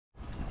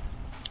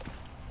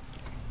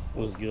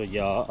What's good,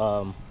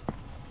 y'all?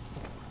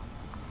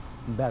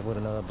 Back with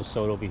another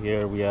episode over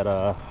here. We at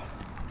my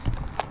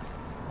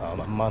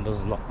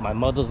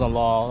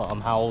mother's-in-law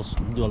house.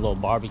 We're doing a little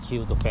barbecue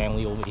with the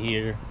family over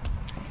here.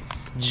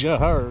 Ya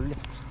heard.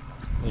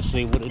 Let's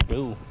see what it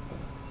do.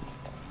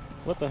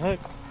 What the heck?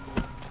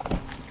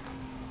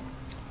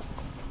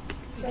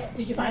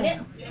 Did you find it?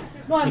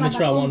 Let me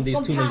try one of these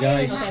tuna,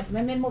 guys. Look at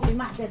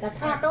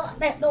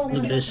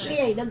this.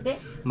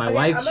 My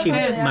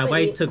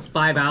wife took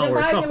 5 hours,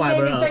 not 5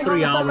 hours,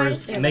 3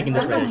 hours making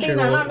this right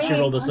here. She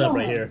rolled this up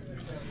right here.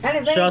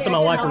 Shout out to my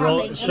wife for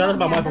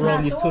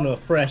rolling these tuna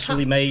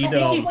freshly made.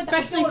 She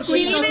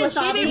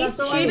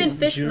even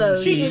fished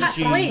those. She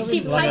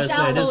piped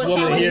out those. She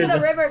went to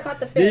the river and caught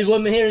the fish. This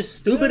woman here is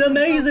stupid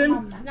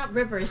amazing. It's not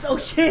river, it's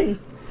ocean.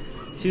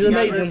 She's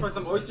amazing. For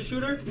some oyster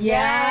shooter?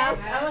 Yeah.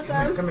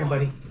 Come here,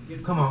 buddy.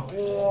 Come on.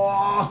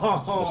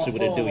 Whoa. Let's see what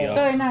they do, y'all.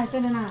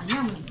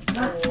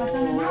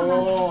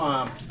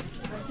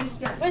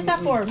 What's that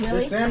for, Millie?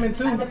 There's salmon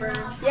too.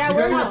 Yeah, you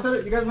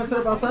guys want to set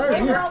up outside?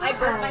 I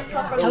burnt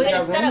myself from the How are we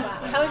gonna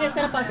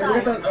set up outside?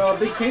 We got that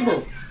big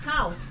table.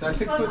 How? That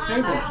 6-foot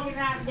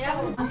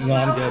table. No,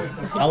 I'm good.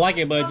 I like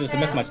it, but it just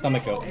messes my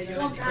stomach up. Hey,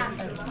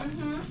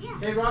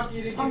 Rocky,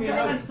 you didn't give me a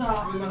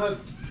hug. Give me a hug.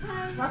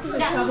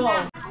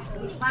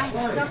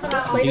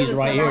 These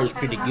right here is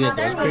pretty good.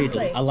 Though. It's pretty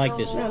good. I like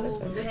this.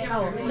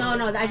 Oh,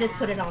 no, I just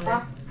put it on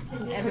there.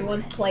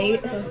 Everyone's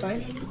plate.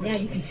 Yeah,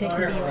 you can pick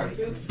your meal.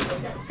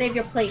 Save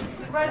your plate.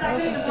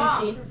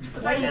 Sushi.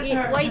 Why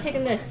are you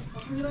taking this?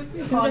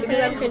 Because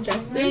I'm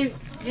congested.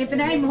 You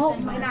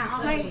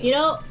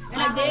know, I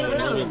did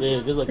know.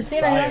 This looks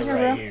fire right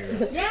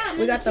here. Yeah,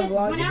 We got the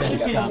vlog.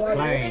 Stop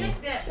playing.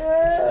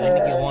 Let me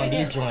get one of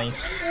these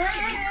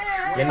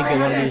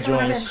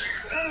joints.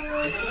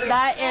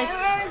 That is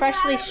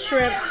freshly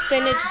shrimp,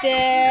 spinach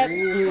dip,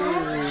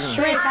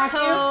 shrimp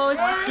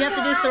toast. You have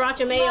to do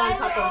sriracha mayo on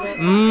top of it.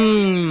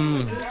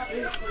 Mmm.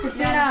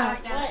 Christina,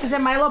 is it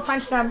Milo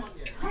Punch them?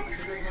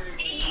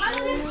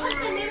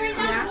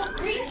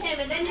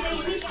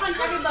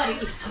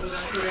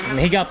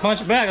 He got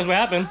punched back. That's what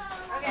happened.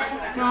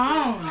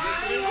 No.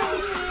 Hey,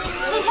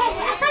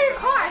 I saw your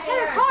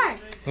car.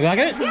 You like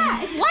it?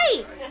 Yeah, it's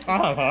white.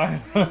 Oh, sorry.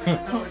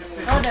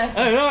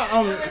 Hey,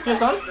 your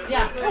son?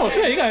 Yeah. Oh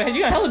shit, you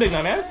got hella big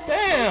now, man.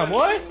 Damn,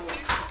 boy.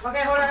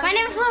 Okay, hold on. My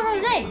name is Lil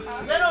Rose.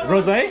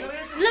 Rose?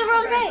 Lil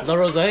Rose. The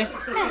Rose?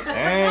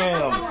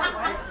 Damn.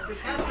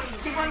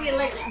 Keep on your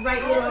legs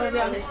right here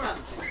on this cup.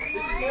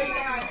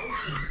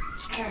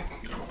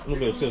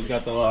 Look at this. It's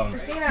got the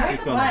Christina, on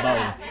the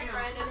bottom.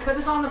 put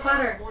this on the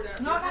platter.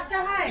 No, not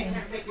that high.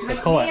 Let's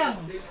call it.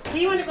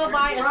 He want to go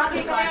buy a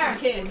slipping slide for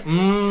kids.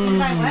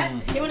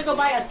 Mmm. He want to go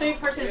buy a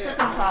 3-person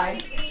slipping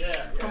slide.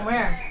 From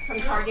where? From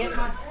Target.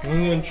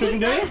 Chicken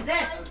day?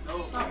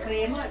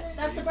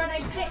 That's the bread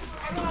I picked.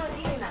 Everyone was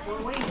eating that.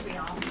 We're waiting for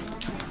y'all.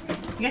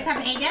 You guys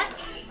haven't ate yet?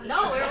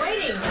 No, we're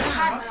waiting.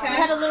 We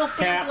had a little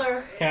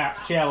sampler.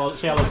 Shallow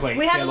plate.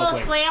 We had a little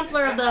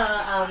sampler of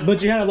the.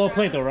 But you had a little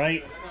plate though,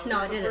 right? No,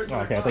 I didn't. Oh,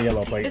 okay, I thought you had a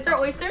little plate. Is there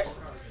oysters?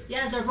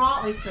 Yeah, they're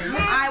raw oysters.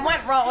 I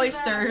want raw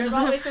oysters.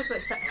 Raw oysters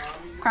with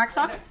Crack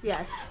sauce?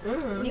 yes.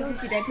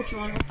 Nixie, did I put you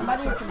on? I'm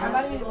about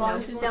to eat raw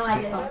oysters. No,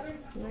 I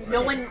didn't.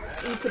 No one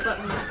eats it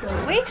but me, so.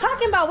 What are you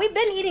talking about? We've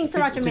been eating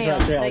siracha mayo.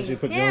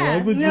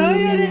 Yeah. No,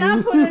 you did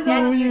not put it on.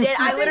 Yes, you did.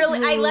 I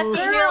left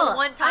it here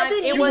one time.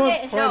 It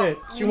was no.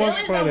 She wants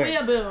credit.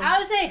 I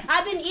was saying,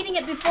 I've been eating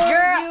it before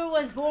you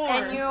was born.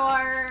 And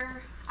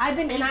you're. I've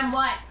been eating. I'm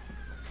what?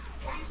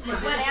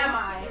 What am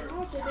I?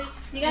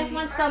 You guys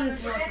want some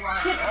chip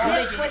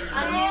dip with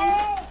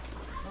onions?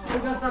 We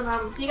got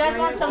some, Do you guys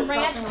want some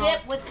ranch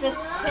dip with this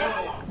chip?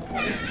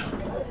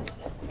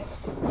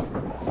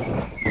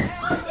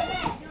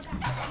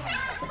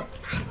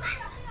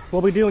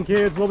 What we doing,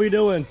 kids? What we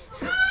doing?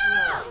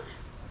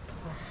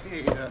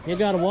 You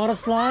got a water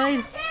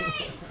slide?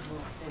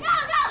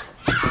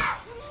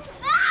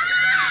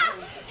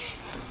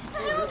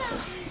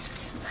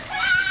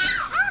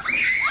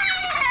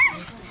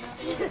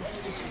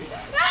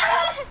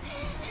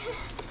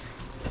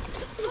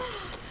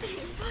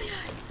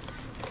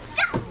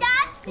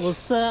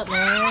 What's up, man?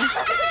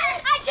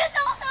 I just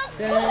also.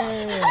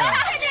 Damn.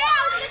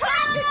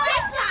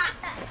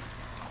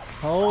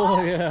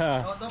 Oh,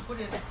 yeah. Don't put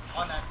it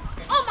on that.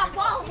 Oh my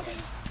balls!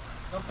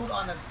 Don't put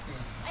on that.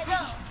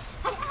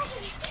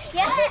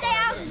 Yesterday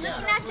I was looking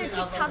at your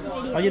TikTok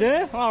video. Oh, you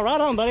did? Oh,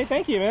 right on, buddy.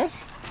 Thank you, man.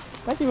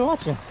 Thank you for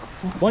watching.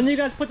 When do you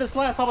guys put the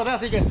slide on top of that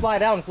so you can slide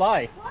down and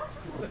slide?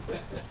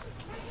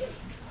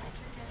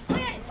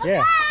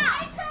 Yeah.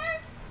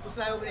 What's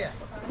that over there?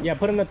 Yeah,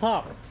 put it in the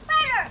top.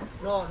 Spider!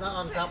 No, not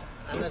on top.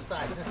 On that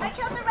side. I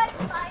killed the red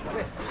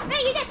spider.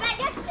 Wait, you did bad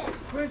yesterday.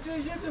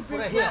 Put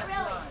it here.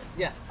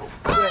 Yeah.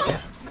 Put it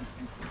here.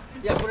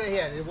 Yeah, put it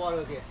here. The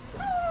water there.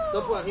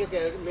 Don't put it here.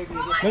 Okay, maybe.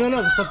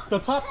 No. The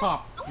top.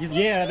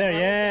 Yeah, there.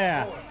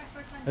 Yeah.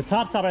 The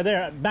top right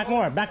there. Back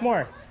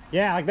more.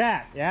 Yeah, like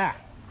that. Yeah.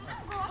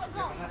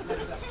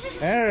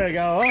 There we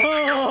go.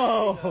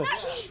 Oh,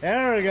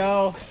 there we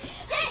go.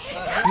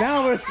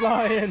 Now we're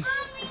sliding.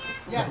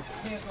 Yeah,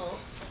 here you go.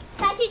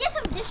 Can you get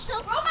some dish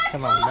soap?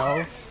 Come on,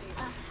 no.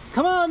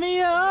 Come on,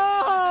 Mia.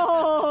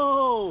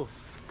 Oh!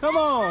 Come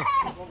on.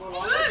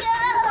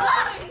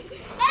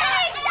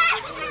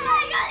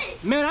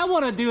 Man, I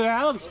want to do that.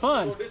 That looks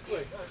fun.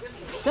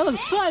 That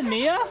looks fun,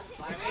 Mia.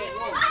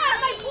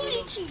 My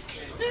booty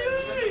cheeks.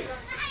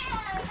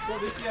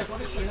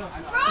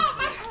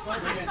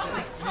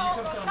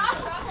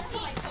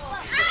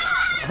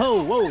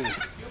 Oh, whoa.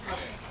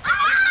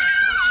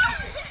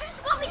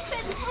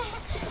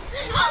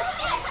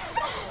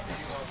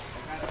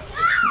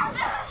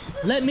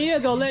 Let Mia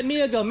go. Let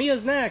Mia go.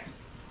 Mia's next.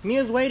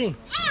 Mia's waiting.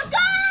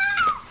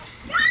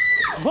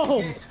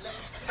 Whoa.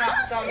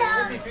 Stop.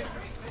 Let me fix it.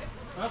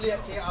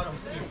 Clear out of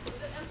it.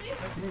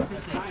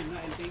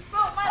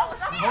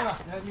 Hold on.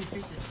 Let me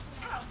fix it.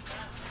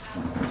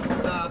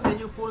 Can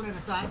you pull it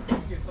aside?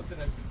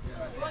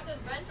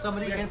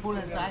 Somebody can pull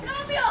it aside.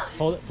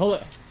 Hold it. Hold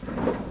it.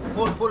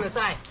 Pull it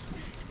aside.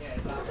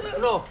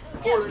 No.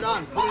 Pull it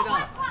on. Pull it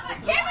on.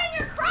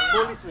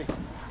 Pull this way.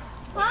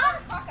 Huh?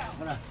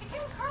 Hold on.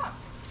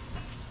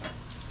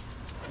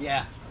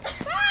 Yeah.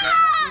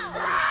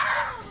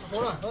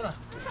 Hold on.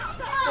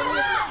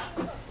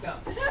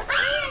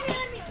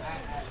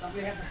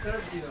 Somebody has to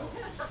serve you though.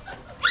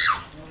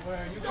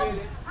 Where you get it?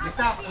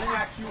 Stop. Let me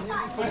you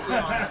put it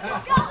on.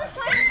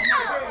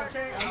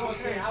 Okay. I'm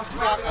okay. I'll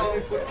stop. Let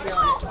me put it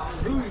on.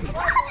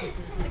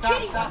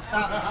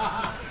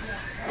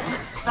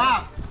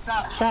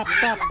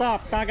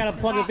 Stop. I gotta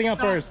plug the thing up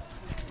first.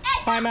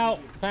 Time out.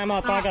 I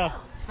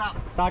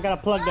gotta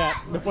plug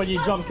that before you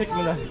jump kick me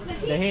in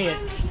the head.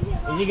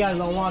 And you guys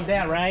don't want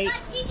that, right?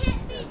 He hit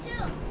me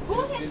too.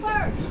 Who hit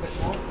first?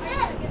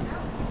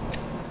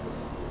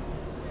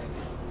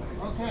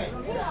 Okay.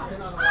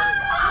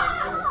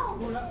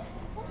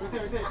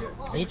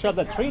 You chopped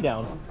that tree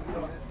down.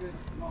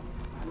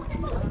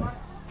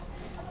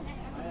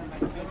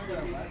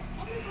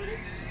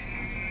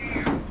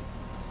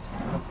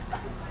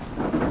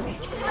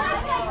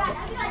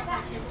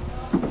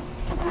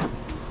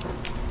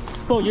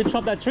 Oh, you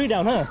chopped that tree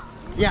down, huh?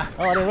 Yeah.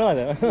 Oh, I didn't realize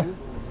that.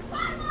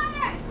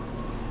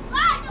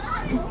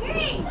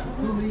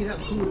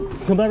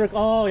 Turmeric.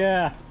 Oh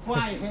yeah.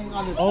 Why hang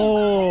on the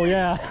Oh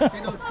yeah.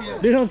 They don't scare.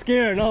 They don't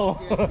scare. No.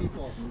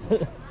 People.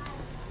 Get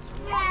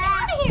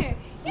out of here.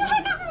 Get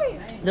out of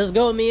here. Let's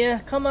go,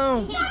 Mia. Come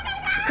on.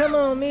 Come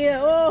on, Mia.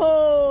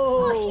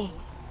 Oh.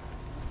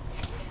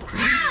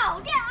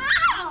 Ow! Get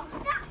out!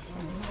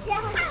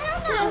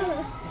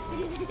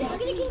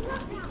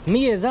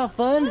 Mia, is that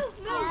fun? Move.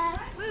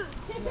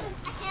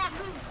 I can't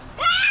move.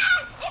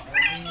 Ah! It's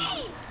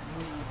raining!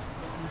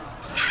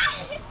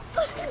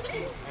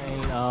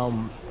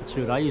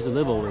 Shoot, I used to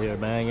live over here,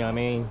 man. You know what I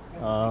mean?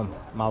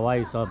 My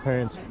wife's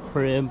parents'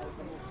 crib.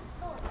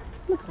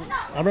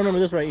 I remember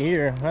this right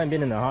here. I haven't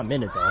been in a hot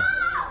minute though.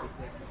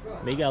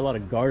 They got a lot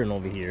of garden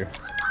over here.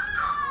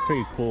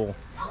 Pretty cool.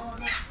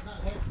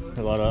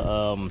 A lot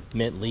of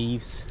mint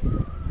leaves.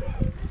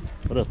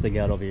 What else they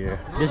got over here?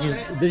 This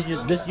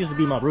used to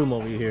be my room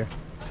over here.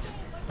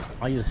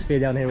 I used to stay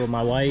down here with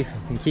my wife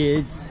and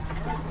kids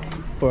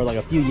for like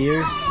a few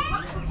years.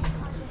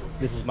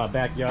 This is my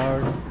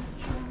backyard.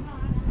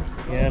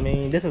 Yeah, I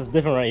mean, this is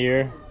different right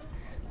here.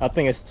 I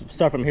think it's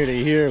start from here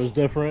to here. It was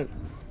different,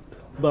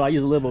 but I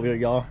used to live over here,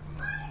 y'all.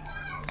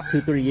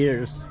 2-3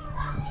 years.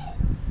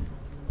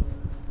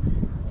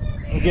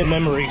 Good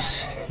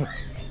memories.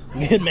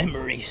 Good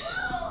memories.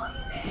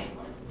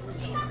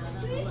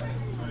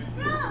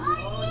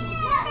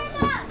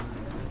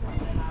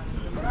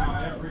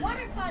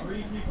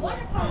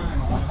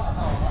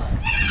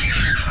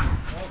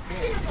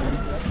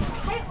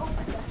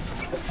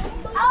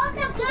 Oh,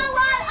 the blue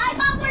one! I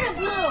got for the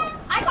blue.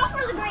 I got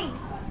for the green.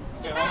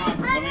 Okay, hold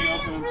on. Let me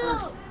open them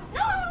first.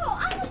 No, I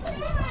want this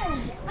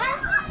one.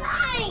 That's not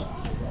right.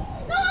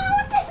 No, I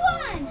want this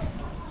one.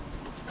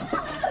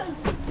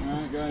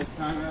 Alright guys,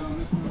 time out on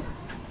this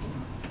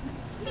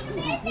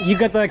one. You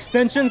got the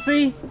extension,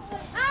 see?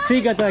 See,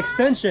 you got the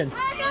extension.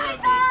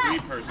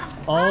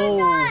 Oh.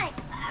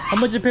 How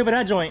much did you pay for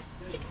that joint?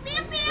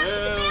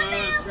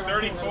 It was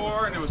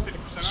 34 and it was 50%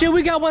 off. Shit,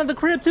 we got one at the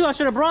crib too. I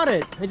should have brought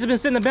it. It's just been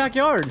sitting in the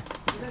backyard.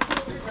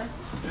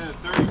 Yeah,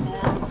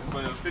 34,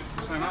 but it was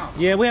 50% off.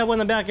 Yeah, we had one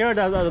in the backyard.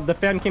 The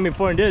fam came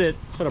before and did it.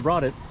 Should have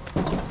brought it.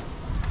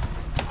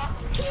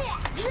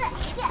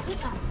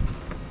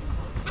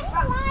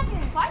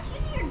 Why'd you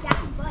do your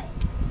dad's butt?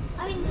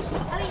 I mean,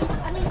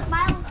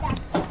 Miles' dad.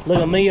 Look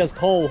at Mia's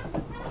cold.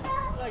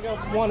 Like a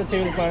 1 or 2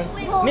 is fine.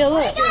 Mia,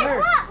 look, get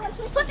her.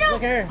 Look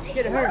at her,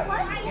 get her.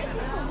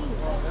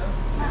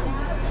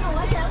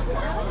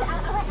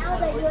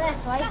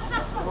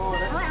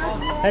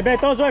 Hey, babe,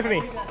 throw this away for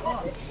me.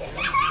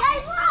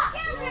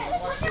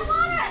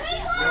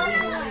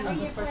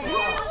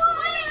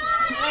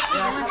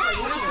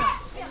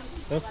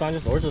 That's fine,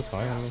 just ours is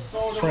fine. I mean,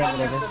 shrimp,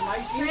 whatever.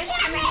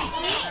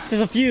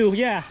 Just a few,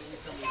 yeah.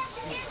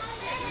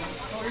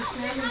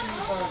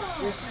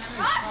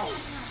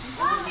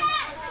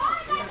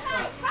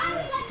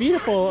 It's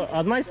beautiful,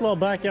 a nice little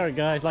backyard,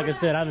 guys. Like I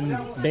said, I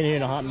haven't been here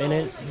in a hot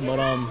minute, but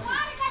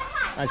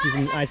I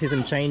see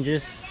some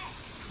changes.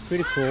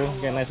 Pretty cool.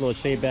 Got a nice little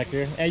shade back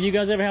here. And you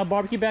guys ever have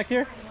barbecue back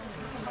here?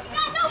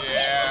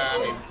 Yeah, I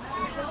mean,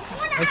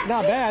 It's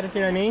not bad, you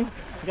know what I mean? You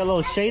got a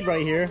little shade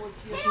right here.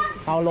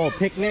 Have a little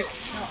picnic. Okay.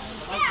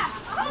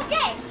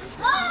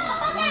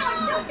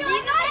 Do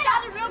you know I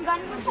shot a real gun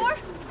before?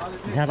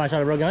 Have I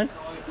shot a real gun?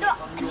 No.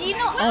 Do you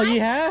know? Oh, you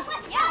have?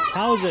 Yeah.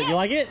 How is it? You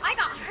like it? I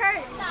got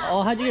hurt.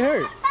 Oh, how'd you get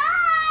hurt?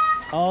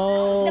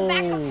 Oh. The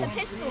back of the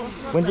pistol.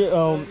 When you,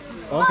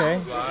 okay.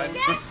 slide.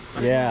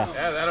 Yeah,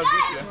 Yeah, that'll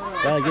get you.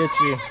 that'll get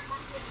you. Dad,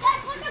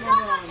 put the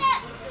gun on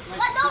him.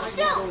 But don't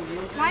shoot.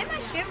 Why am I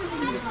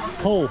shivering?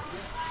 Cold. Ooh,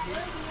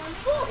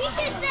 he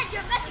should have said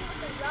you're messing with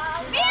this.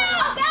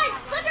 Yeah, guys,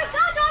 put your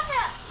gun on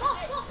him. Go,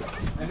 go.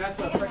 And that's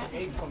the freaking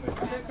egg coming.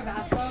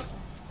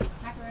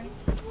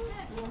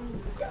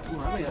 I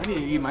need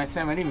to eat my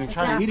salmon. I didn't even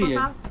try to eat it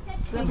yet.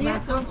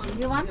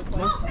 You want?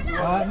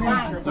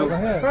 Go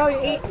ahead. Bro, you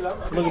eat.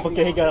 Look at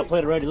Bucket, he got a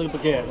plate already. Look at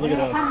Bucket. Look at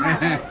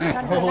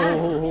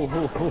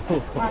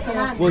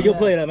that. Well, you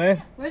play that,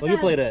 man. Well, you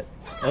play that.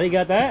 Oh, you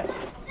got that?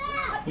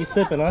 You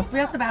sipping, huh?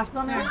 Real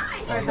Tabasco, man.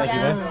 Thank you,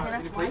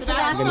 man.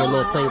 Give me a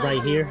little plate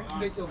right here.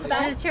 Tabasco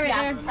right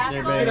there.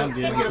 There, babe. I'm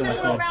good. Get I'm your good.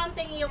 little round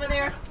thingy over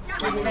there.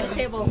 That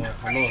table. A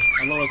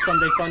little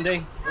Sunday fun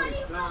day.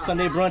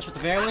 Sunday brunch with the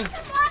family.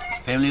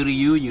 Family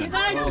reunion.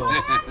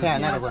 Yeah,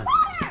 another one.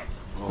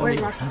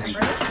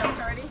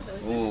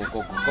 Oh,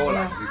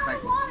 Coca-Cola.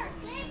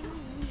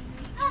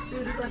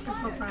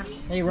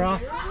 Hey,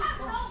 Rock.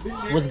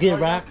 What's good,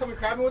 Rock? Coming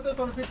crabbing with us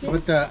on the 15th?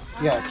 With the,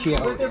 yeah, chill.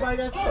 Everybody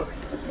got stuff.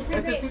 It's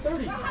at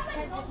 2:30.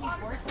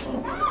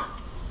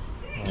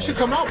 You should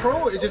come out,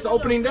 bro. It's just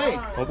opening day.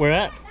 Oh, where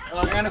at?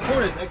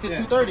 Anacortes, exit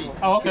 2:30.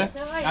 Oh, okay.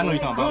 I know you're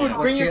talking Dude,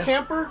 about. bring your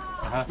camper.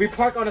 We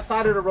park on the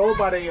side of the road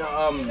by the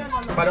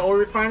oil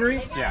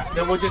refinery. Yeah.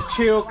 Then we'll just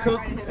chill, cook,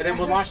 and then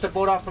we'll launch the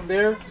boat out from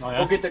there. Oh, yeah?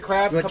 We'll get the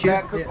crab, What come you-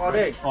 back, cook all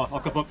day. Oh,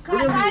 okay, book.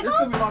 There's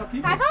gonna be a lot of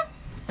people.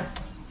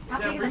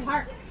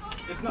 Can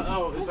It's not.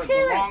 Oh, it's like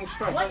a long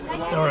stretch.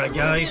 All right,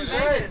 guys.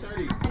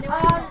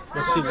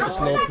 Let's see what this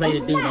little plate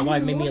to do. My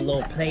wife made me a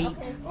little plate.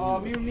 Me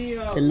and me.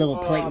 The little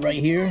plate right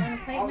here.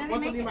 Once I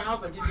leave my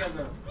house, I'll give you guys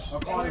a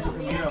call if you can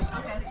meet up.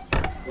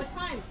 What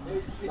time?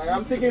 Like,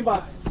 I'm thinking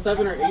about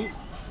 7 or 8.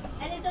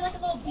 And is there like a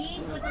little beach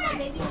with a little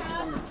baby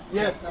crab?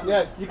 Yes,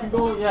 yes. You can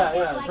go.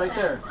 Yeah, it's right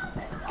there.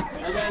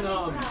 And then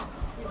Oh,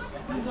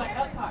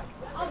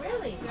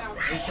 really?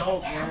 it's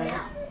dope, man.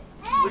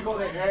 We go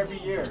there every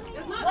year.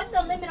 What's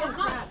the limit on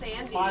crab?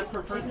 5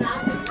 per person.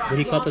 Did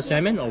he caught the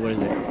salmon or what is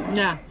it?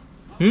 Yeah.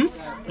 Hmm?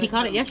 He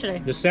caught it yesterday.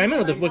 The salmon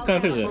or what kind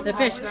of fish is it? The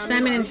fish,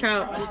 salmon and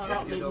trout. Oh,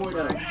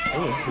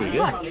 that's pretty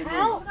good.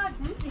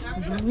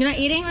 You're not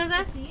eating,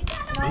 Rosa?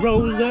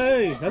 Rose.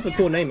 That's a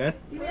cool name, man.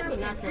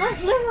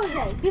 Little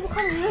Jose. People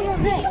call him Little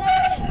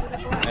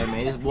Jose. Hey,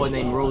 man, this boy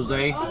named Rose.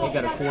 He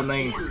got a cool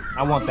name.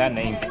 I want that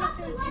name.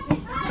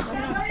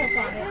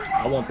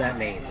 I want that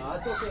name.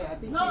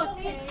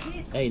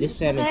 Hey, this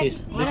salmon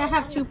tastes. Why do I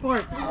have 2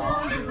 forks?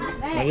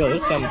 Man, yo,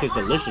 this salmon tastes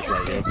delicious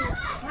right here.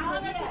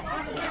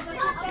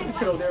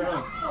 Sit over there,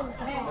 huh?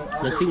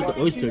 Let's see what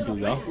the oyster do,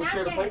 y'all. We'll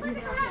share the plate.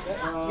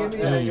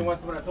 You want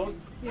some of that toast?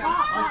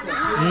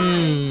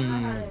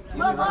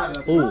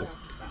 Mmm. Oh,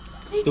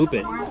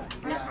 stupid.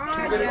 Can I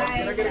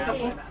get a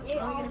couple?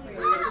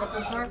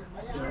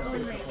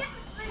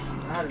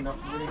 I had enough.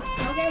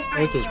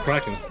 Oyster's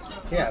cracking.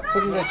 Yeah,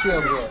 put in the chill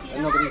over there.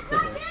 And nobody's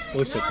sitting.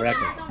 Oyster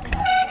cracking.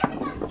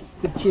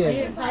 Good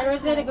chill. Hi,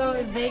 Rosa, to go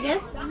to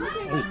Vegas?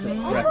 Oyster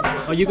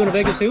cracking. Oh, you going to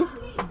Vegas too?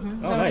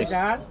 Oh, nice.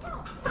 Yeah.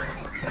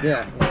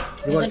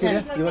 You want to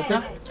sit there? You want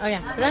to sit? Oh,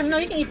 yeah. No,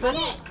 you can eat food.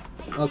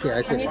 Okay, I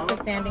I'm sit. used to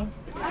standing.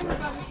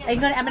 Are you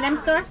going to M&M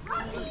store?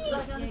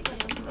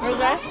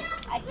 Rosa?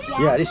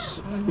 Yeah, this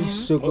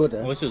is so good.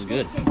 Huh? Oyster's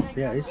good.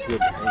 Yeah, it's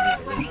good.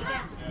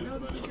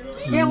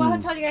 Jill, what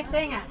hotel are you guys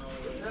staying at?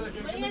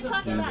 What are you guys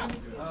talking about?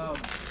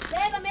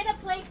 Dad, I made a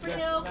plate for you.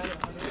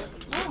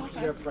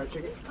 You have fried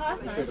chicken?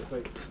 Share the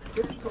plate.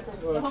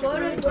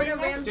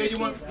 Jay, you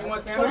want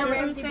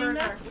sandwich?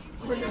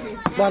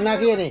 Wala na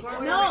kaya ni?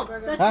 No,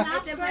 the Huh?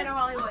 smash burger.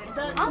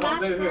 The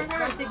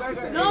smash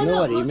burger. No,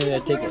 Nobody, no, maybe I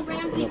take it. Gordon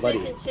Ramsay Nobody.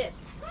 fish and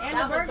chips. And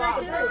the burger too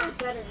was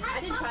better. I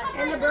didn't try that.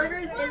 And the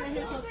burgers in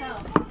his hotel.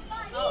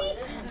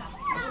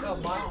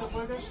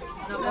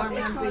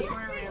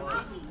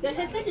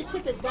 His fish and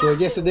chip is So gone.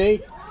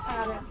 yesterday,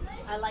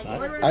 I like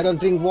it. I don't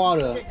drink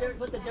water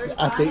With the dirty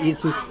after fries.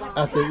 eat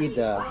after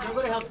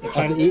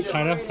eat.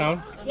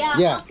 Chinatown? Yeah,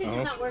 Yeah. Hopkins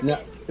is not worth No,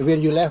 it.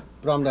 when you left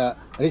from the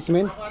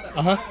Richmond,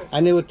 Uh-huh. I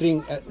never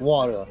drink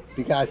water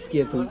because I'm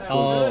scared to.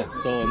 Oh,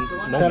 so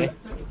no Till, me.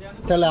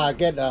 till I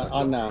get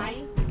on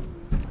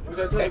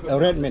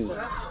Redmond.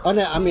 Oh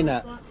no, I mean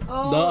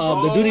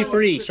The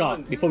duty-free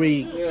shop before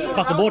we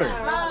cross the border.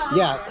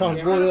 yeah, cross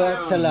border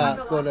till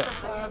go to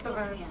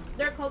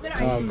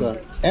go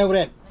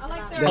Everett.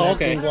 Then Oh, I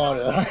okay. drink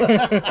water.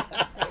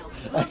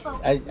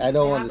 I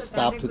don't want to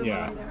stop to.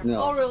 Yeah.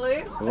 No. Oh,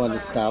 really? I want to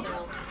stop.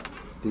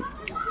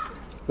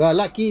 Well,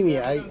 lucky me,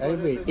 I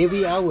wait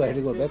every hour I have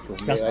to go bathroom.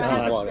 That's I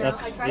drink water.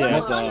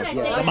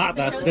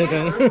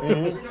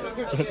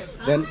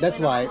 Then that's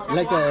why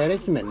like the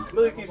arrangement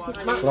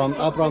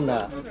from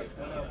the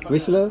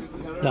Whistler.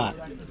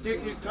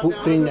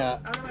 Putting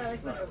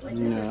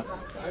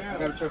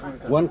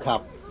 1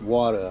 cup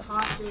water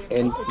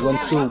and 1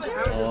 soup.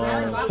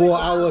 4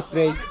 hours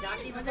straight.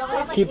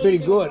 Keep pretty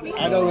good.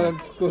 I don't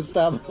want to go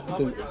stop.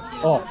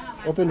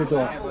 Open the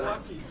door.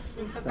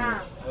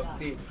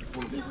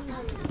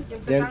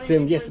 Then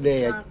same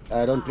yesterday,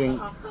 I don't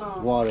drink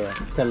water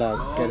till I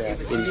get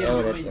in the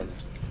Everett.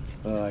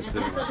 I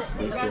drink.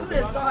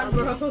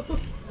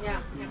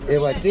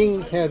 If I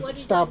drink, have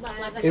stop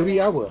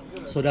every hour.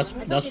 So that's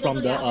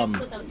from the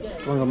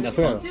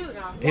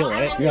pill,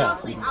 right? Yeah.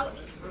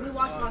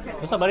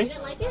 What's up, buddy?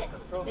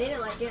 They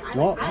didn't like it.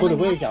 No, put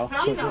away, Joe.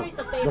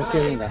 Don't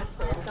kill that.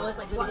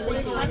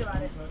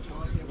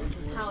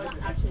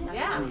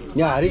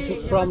 Yeah, this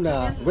is from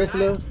the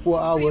Whistler, 4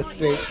 hours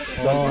straight.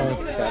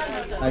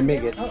 I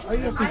make it. If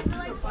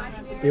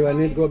I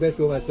need to go back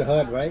to my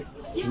hard, right?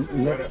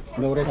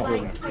 No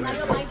restroom.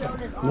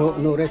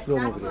 No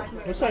restroom over there.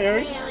 What's up,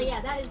 Eric?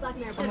 Yeah, that is Black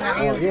Mirror.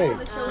 Oh, yeah.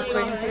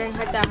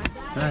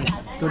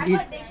 Good eat.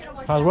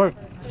 How's work?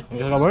 You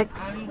got work?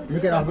 You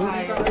get off work?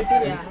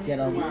 Get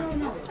off work.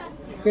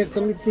 Get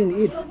something to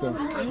eat. So.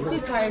 I'm too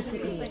tired to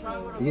eat.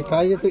 You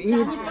tired to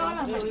eat?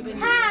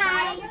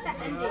 Hi.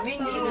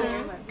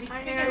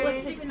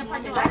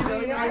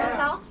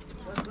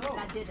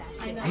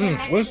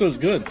 Oyster's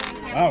good.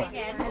 Wow.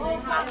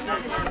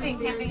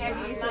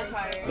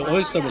 The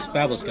oyster was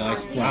fabulous, guys.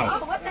 Wow.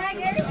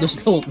 This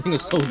whole thing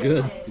is so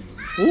good.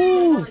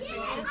 Ooh.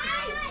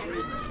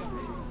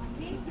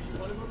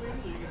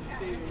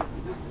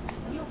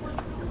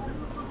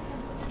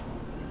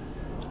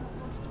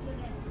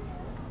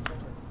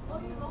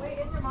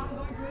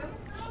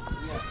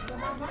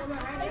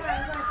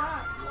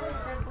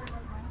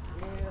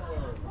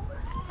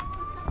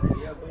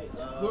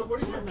 What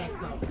do you have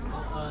next up?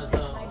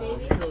 My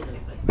baby.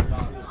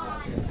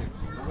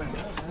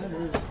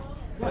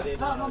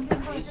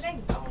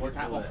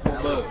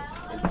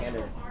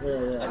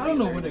 I don't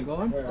know when they're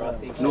going.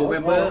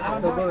 November,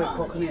 October,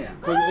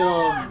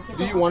 Coconut.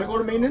 Do you want to go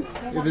to maintenance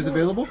if it's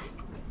available?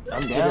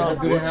 I'm down.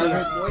 Do they have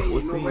it?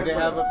 Do they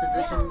have a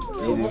position?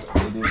 They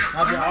do.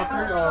 Have they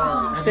offered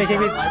or? Say,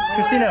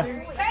 Christina,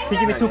 can you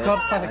give me 2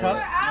 cups, plastic cup?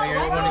 You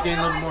want to gain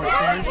a little more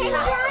experience?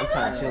 I'm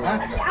kind of chilling.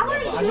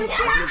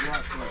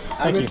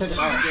 Thank you.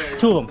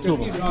 2 of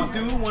them. If you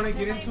do want to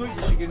get into it,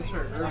 you should get into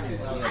it early.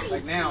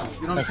 Like now.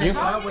 You know what I'm saying?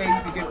 That way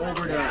you can get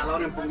over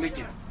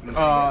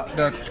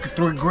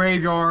the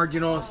graveyard,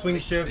 swing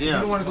shift. Yeah. You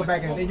don't want to go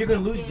back and you're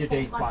going to lose your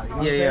day spot. You know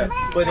what I'm saying?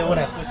 But then when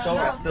I switch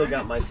over, I still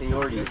got my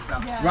seniority.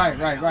 Right.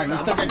 You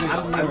still got your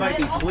I might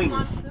be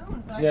swinging.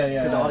 Yeah.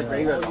 Because all the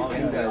graveyards, all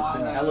new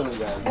guys, hella new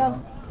guys.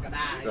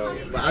 So,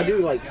 but I do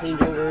like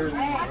changeovers.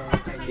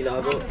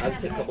 I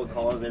take a couple of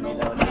calls every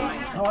now and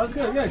then. Oh, that's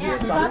good. Yeah.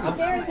 So I'm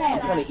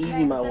kind of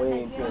easing my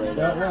way into it.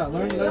 Yeah.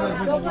 Learn as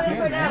much as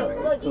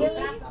you can.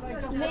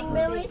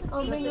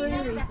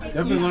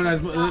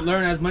 Definitely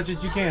learn as much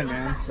as you can,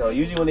 man. So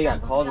usually when they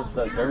got calls and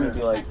stuff, they're gonna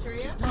be like,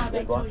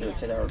 they go after a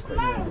 10-hour quick.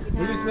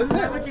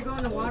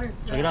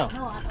 Check it out.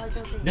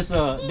 This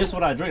is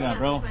what I drink now,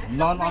 bro.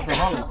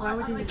 Non-alcoholic.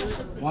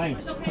 Wine.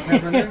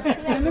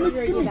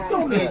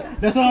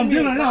 That's what I'm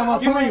doing right now.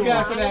 Give me a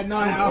guy for that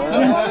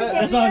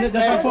non-alcoholic.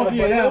 That's my fault for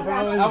you now,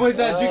 bro. I was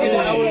drinking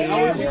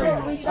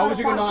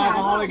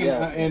non-alcoholic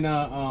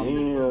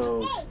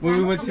when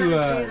we went to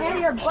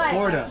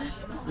Florida.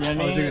 Yeah, I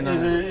mean,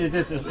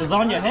 it's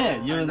on your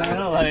head. You know what I'm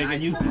saying? Like,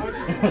 and you.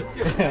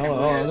 Hold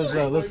on,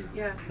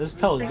 let's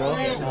toast, bro.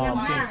 Hey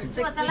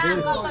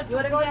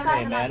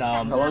man,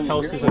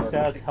 toast to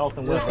success, health,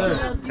 and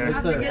wisdom.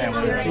 Yes, sir.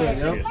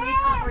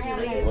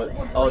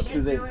 Oh,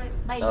 Tuesday. 2 days?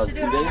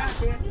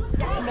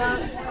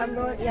 I'm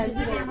going, 2 days.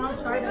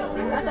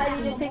 That's why I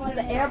need to take to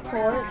the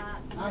airport.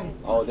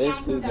 Oh, this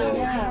Tuesday.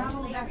 Yeah.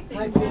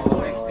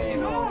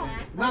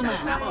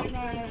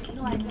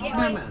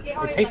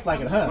 It tastes like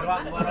it, huh? I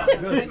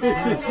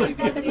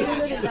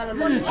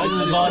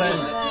just bought it.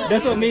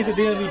 That's what makes the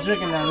deal be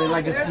drinking now. We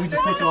just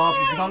take you off.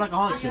 You don't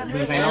alcoholic shit. You know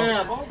what I'm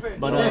saying?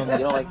 But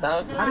you don't like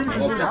that? I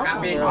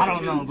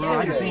don't know, bro.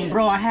 I just seen,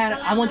 bro.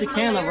 I went to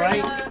Canada,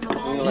 right?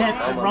 They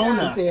had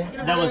Corona.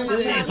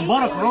 It's a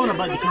bottle of Corona,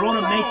 but the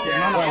Corona makes it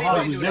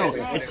non-alcoholic with 0.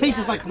 It tastes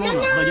just like Corona,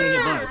 but you don't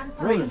get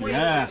buzzed. Really?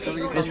 Yeah,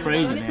 it's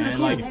crazy, man.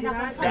 Like,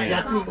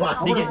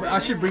 I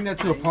should bring that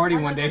to a party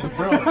one day,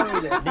 bro. They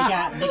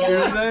got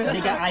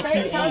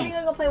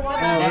IPA.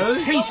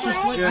 That tastes just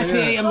like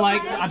IPA. I'm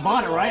like, I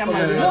bought it, right? I'm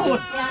like, no,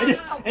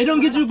 it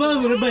don't get you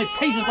buzzed with it, but it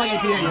tastes just like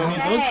IPA. You know what I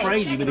mean? So it's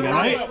crazy, but they got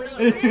right.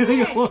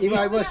 If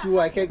I was you,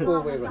 I can't go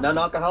away.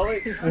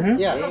 Non-alcoholic?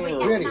 Yeah,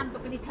 really.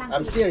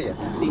 I'm serious.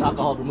 See,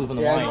 alcohol removing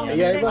the wine.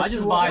 I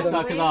just buy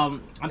stuff because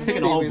I'm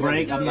taking a whole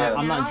break.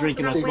 I'm not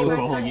drinking or smoking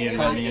for a whole year. You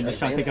know what I mean? I'm just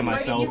trying to take care of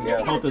myself.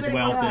 Health is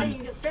wealth,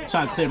 and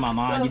trying to clear my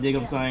mind. You dig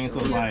what I'm saying? So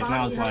it's like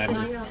now it's like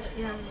I'm just.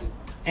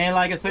 And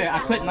like I said, I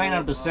quit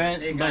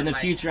 900%, but in the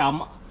future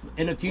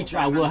in the future,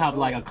 I will have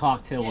like a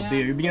cocktail or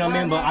beer. You know what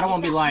I mean? But I don't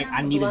want to be like,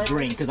 I need a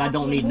drink because I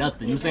don't need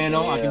nothing. You saying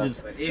no? I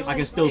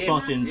can still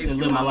function and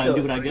live my life and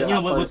do what I get. You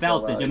know,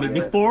 without this. I mean,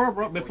 before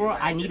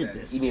I needed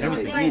this.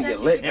 Everything.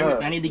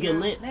 I need to get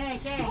lit.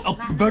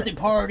 Birthday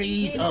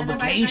parties,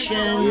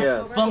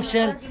 vacation,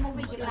 function.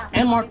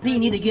 And Mark P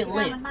need to get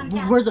lit.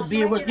 Where's the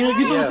beer? You know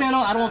what I'm saying?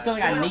 I don't feel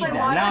like I need that.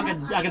 Now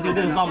I can do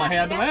this on my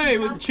head. But hey,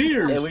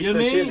 cheers. You know what I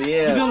mean?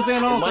 You know what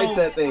I'm saying?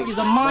 Mindset thing. It's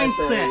a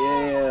mindset.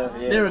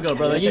 Yeah. There we go,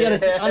 brother. You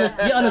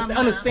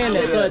understand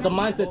that. So it's a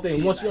mindset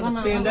thing. Once you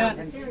understand that,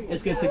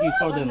 it's gonna take you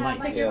further in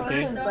life.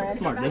 Okay?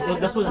 Smart.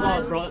 That's what it's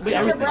all, bro.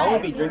 Everything. I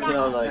won't be drinking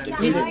on like the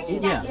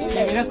Yeah. I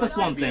mean, that's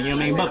one thing. You know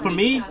what I mean? But for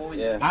me,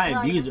 I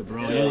abuse it,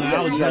 bro.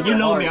 You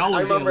know me. I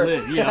always get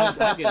lit. Yeah,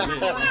 I get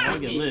lit. I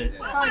get lit.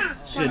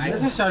 Shit,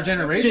 this is our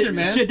generation,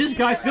 man. Shit, this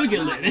guy still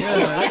get lit. Yeah,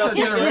 that's our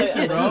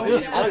generation,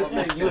 bro. I was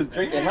saying you was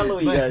drinking hell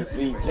of you guys.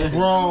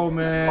 Bro,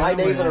 man. 5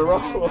 days in a row.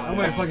 I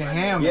went fucking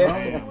ham, bro.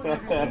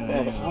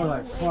 I was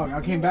like, fuck.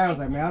 I came back. I was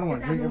like, man, I don't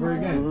want to drink ever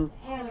again.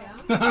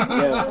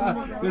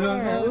 Mm-hmm. You know what I'm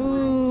saying?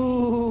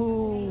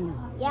 Ooh.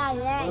 Yeah.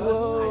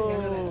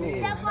 Whoa.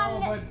 Step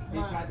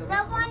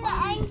on the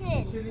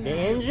engine. The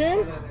engine?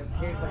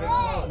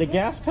 The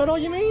gas pedal,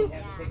 you mean?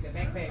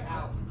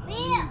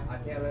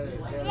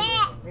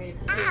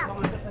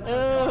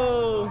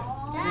 Oh.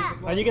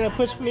 Are you gonna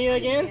push me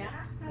again?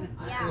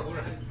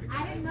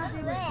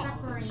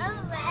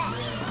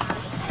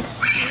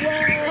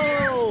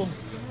 Whoa!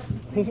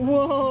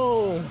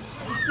 Whoa!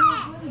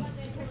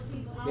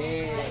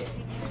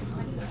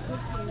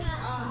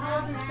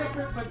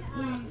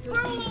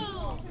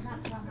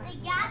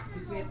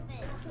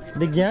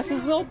 The gas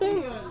is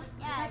open?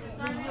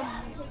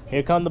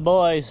 Here come the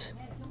boys.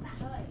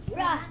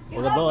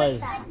 Here the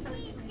boys.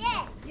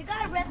 You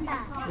gotta rip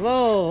that.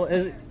 Whoa!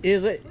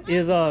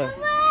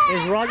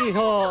 Is Rocky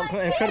Hall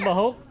Incredible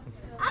Hulk?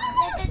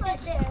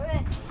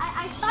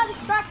 I saw the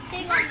shark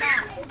thing on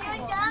that.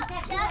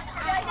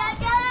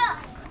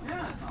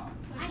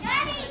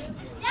 Daddy,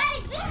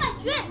 look at my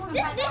drip.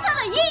 These are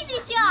the Yeezy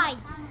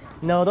slides.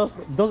 No,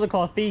 those are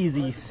called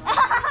feezies.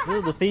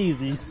 Those are the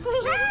feezies.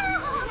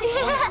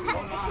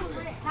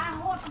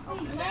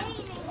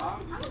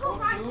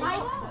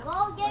 Go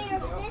get your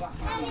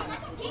sister.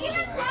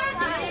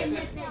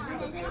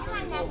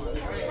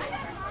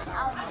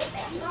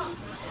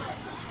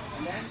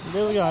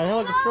 There we go. He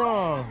looks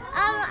strong.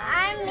 I'm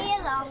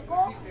Mia's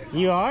uncle.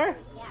 You are?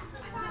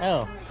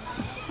 Oh.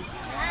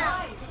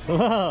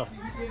 Whoa.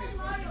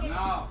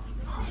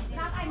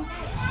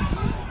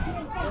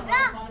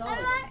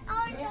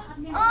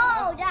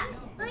 Oh, that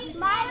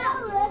Milo,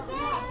 look at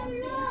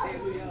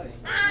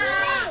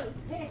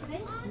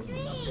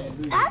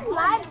that's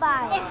my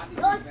bike.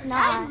 No, it's not.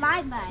 That's my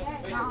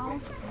bike. No.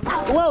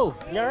 Whoa.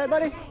 You alright,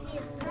 buddy?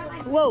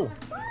 Whoa.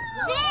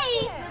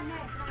 See?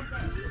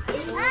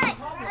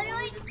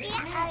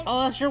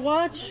 Oh, that's your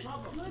watch?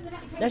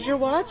 That's your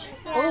watch?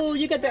 Yeah. Oh,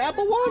 you got the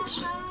Apple Watch?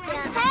 Yeah.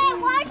 Hey,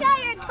 watch out,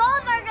 your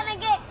toes are gonna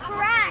get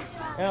cracked.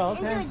 Oh,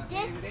 okay.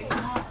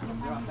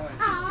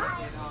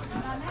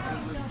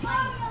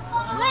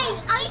 Wait,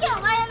 are you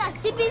gonna lie on that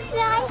shipping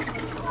slide?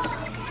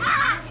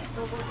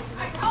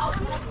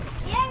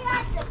 Yeah,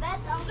 that's the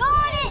best.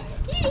 Got it!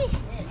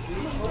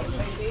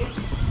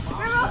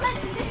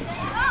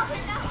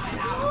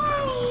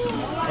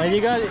 Hey,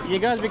 you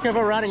guys be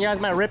careful riding. You guys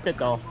might rip it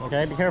though.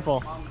 Okay, be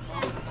careful.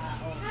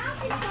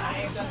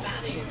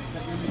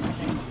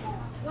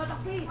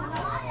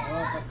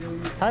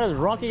 How does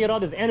Rocky get all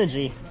this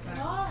energy?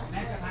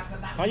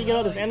 How do you get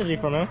all this energy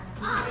from him?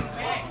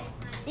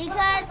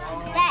 Because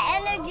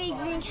that energy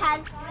drink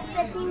has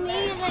 50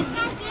 million.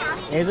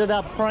 Is it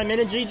that Prime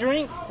Energy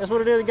drink? That's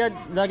what it is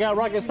that got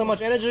Rocky so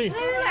much energy?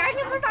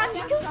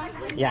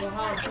 Yeah.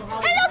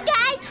 Hello,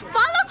 guys.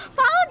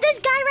 Follow this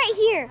guy right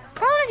here.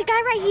 Follow this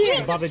guy right here.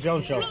 The Bobby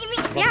Jones Show.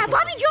 Yeah,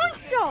 Bobby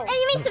Jones Show. And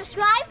you mean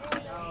subscribe?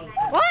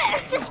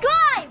 What?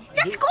 Subscribe.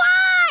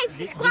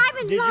 Subscribe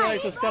and Did you like. already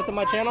subscribe to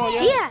my channel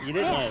yet? Yeah. You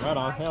did? Yeah. Right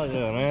on. Hell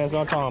yeah, man. That's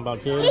what I'm talking about,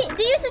 kids.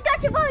 Do you subscribe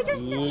to Bobby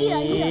Jones Show?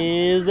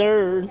 Yes,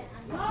 sir.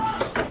 That's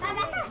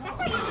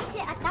how you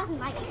hit 1,000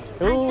 likes.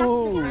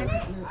 Ooh.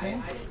 1,000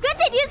 subscribers. Good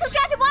thing. Do you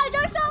subscribe to Bobby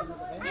Jones Show?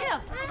 Yeah.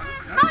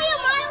 How are you,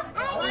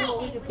 Milo?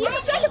 Do you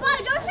subscribe to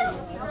Bobby Jones Show?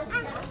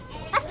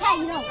 That's cat,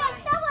 you know.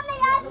 Stop on the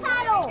gas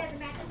pedal.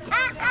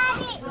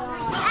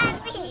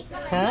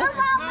 Huh?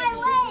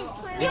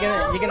 You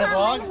gonna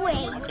vlog?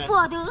 Okay.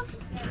 Brother.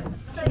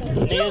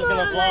 Mia's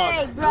gonna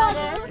vlog.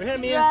 Brother. We're here,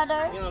 Mia.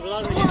 Brother. You gonna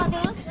vlog?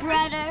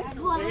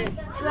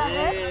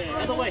 Brother.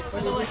 Other way.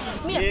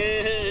 Mia. Yeah.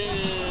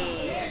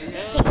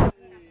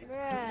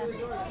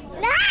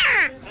 Nah.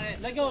 Alright,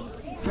 let go.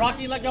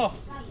 Rocky, let go.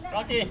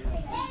 Rocky.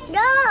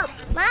 Go.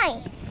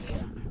 Mine.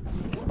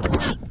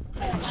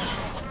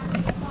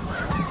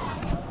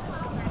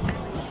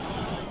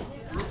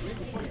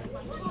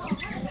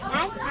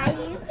 I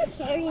used to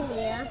carry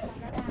Mia.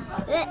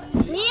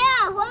 Mia,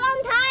 hold on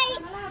tight.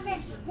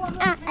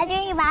 I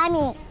think you buy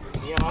me.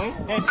 You know?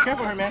 Hey, be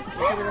careful her, man.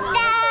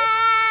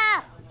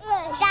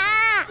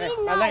 Stop. Hey,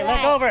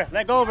 let go over.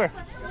 Let go over.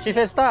 She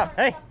said stop.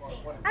 Hey.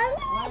 I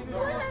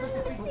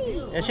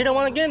If she don't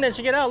want to get in there,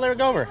 she get out. Let her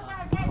go over.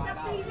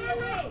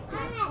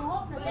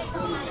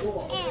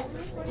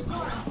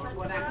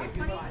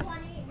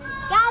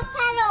 Gas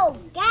pedal,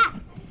 gas.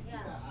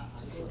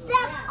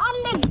 Step on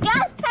the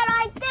gas pedal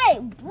right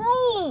there.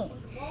 Boom.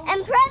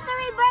 And press the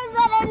reverse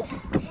button.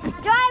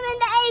 Drive in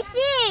the AC.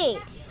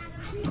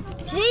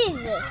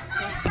 Jesus.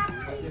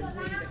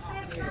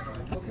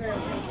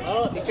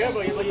 Oh, be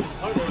careful. You're going to use the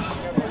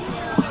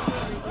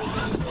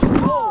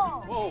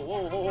Whoa, whoa,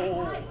 whoa, whoa,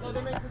 whoa.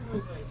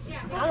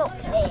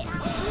 Okay.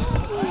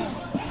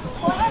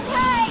 Hold on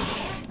tight.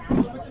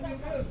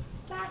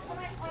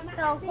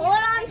 So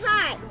hold on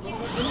tight.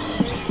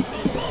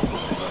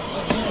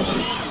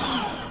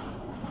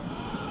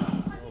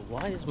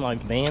 Why is my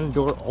van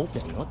door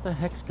open? What the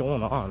heck's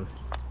going on?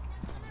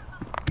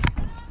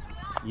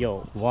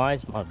 Yo, why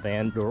is my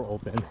van door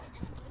open?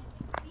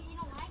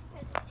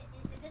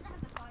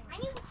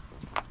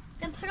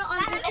 Then put it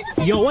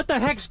on. Yo, what the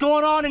heck's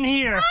going on in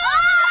here?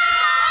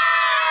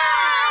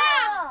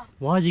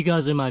 Why are you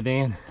guys in my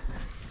van?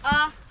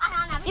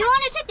 You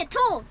want to take the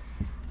tool?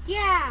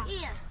 Yeah.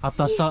 I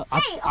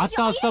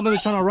thought somebody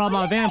was trying to rob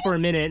my van for a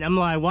minute. I'm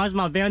like, why is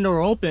my van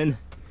door open?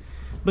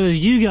 But there's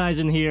you guys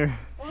in here.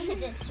 Look at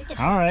this.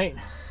 All right.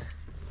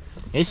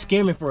 It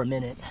scared me for a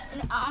minute.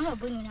 I'm gonna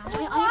bring it now. I'm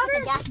gonna put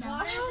the gas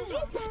now.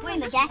 Bring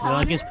the gas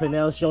I guess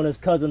Pernell's showing his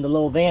cousin the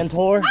little van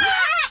tour.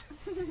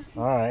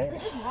 All right.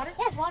 This is water?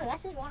 That's water.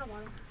 That's just water.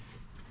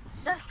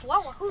 That's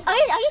water. Are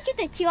you keep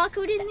the QR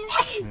code in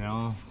there?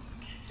 No.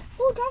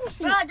 Oh, driver's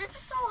seat. Bro, this is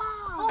so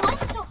hot. Oh, why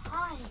is it so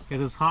hot?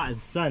 Because it's hot as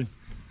the sun.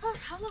 Oh,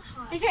 it's hella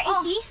hot. Is there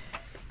AC?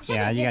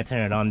 Yeah, you gotta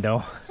turn it on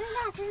though. Turn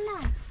it on, turn it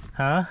on.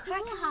 Huh?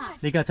 It's hot.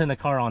 You gotta turn the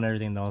car on and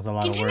everything though. It's a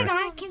lot of work.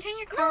 Can you turn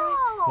your car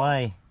on?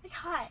 Why? It's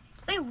hot.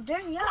 Wait, there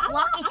you go.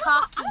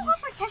 Walkie-talkies. I'm going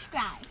for a test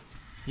drive.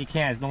 You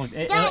can't.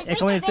 It Guys,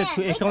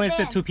 can only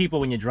sit two people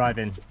when you're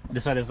driving.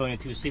 This side there's only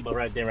two seatbelts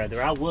right there.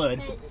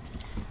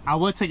 I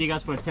would take you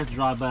guys for a test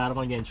drive, but I don't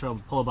want to get in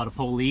trouble pulled by the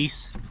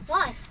police.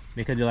 Why?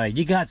 Because they're like,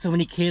 you got so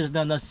many kids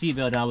not enough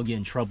seatbelt, I would get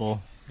in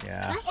trouble.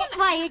 Yeah.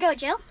 Why you go to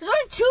jail? There's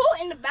only two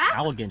in the back.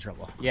 I would get in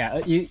trouble. Yeah,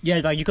 like you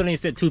could only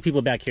sit two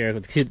people back here.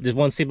 There's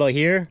one seatbelt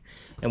here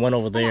and one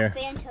over there.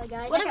 I got Fanta,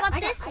 guys. What about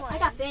this one? I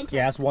got Fanta.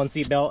 Yeah, that's one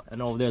seatbelt,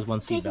 and over there's one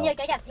seatbelt.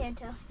 I got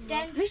Fanta.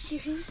 Then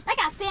I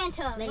got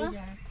Fanta.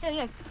 Laser.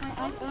 Here.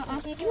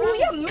 Oh,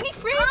 you have mini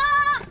fridge?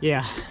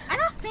 Yeah. I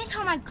got Fanta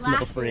on my Little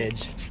glasses.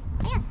 fridge.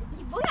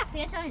 We got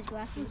Fanta on his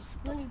glasses.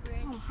 Mini fridge.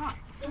 Oh, hot.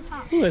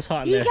 Ooh, it's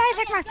hot in there. You guys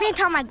like my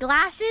Fanta on my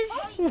glasses?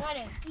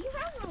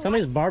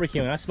 Somebody's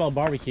barbecuing. I smell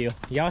barbecue.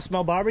 Y'all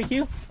smell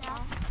barbecue?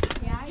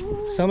 Yeah.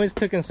 Somebody's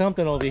cooking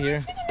something over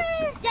here. I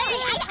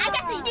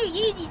got the new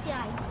Yeezy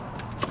sides.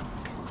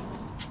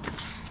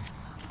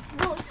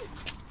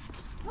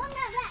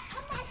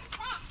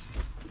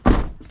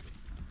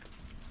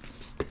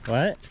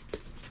 What?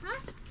 Huh?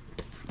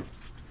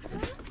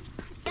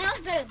 That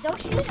was better.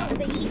 Those shoes or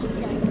the Yeezy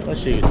sides? What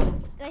shoes?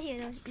 Right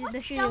here, the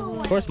shoes.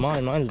 Of course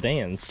mine's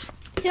Vans.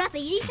 So not the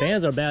Yeezy sides?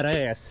 Vans are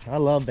badass. I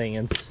love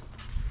Vans.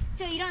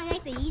 So you don't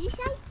like the Yeezy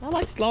sides? I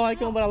like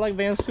them, but I like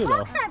Vans too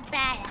though. Crocs are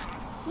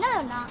badass. No,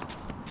 they're not.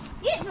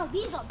 Yeah, no,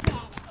 these are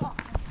badass.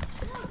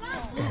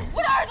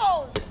 What are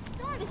those?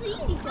 It's the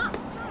Yeezy sides.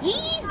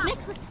 Yeezys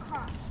mixed with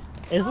Crocs.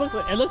 It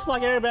looks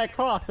like everybody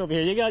Crocs over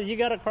here. You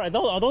got a Croc.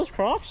 Are those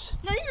Crocs?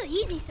 No, these are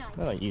Yeezy sides.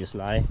 No, you just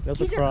lie. Those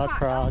These are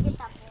Crocs.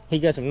 He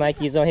got some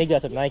Nikes on. He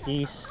got some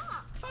Nikes.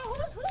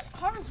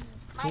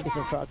 He got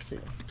some Crocs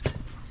too.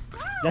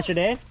 That's your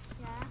dad?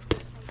 Yeah.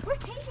 Where's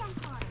Tavian's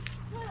car?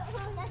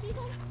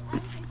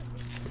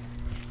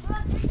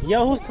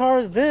 Yo, whose car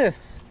is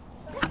this?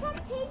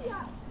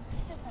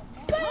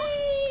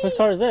 Whose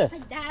car is this? My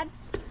dad's.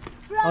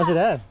 Oh, your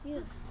dad. Yeah.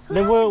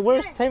 Then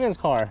where's Tavian's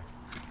car?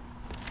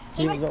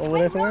 He's over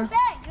there somewhere?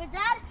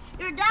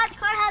 Your dad's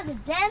car has a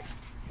dent.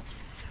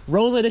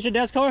 Rosa, this your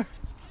dad's car?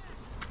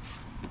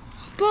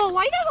 Bro,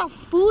 why you guys have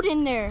food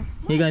in there?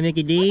 He got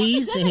Mickey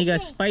D's and he got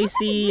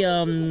spicy,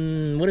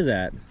 what is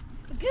that?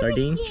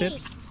 Sardine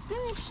chips?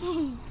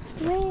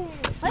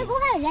 What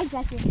kind of leg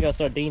dresses? He got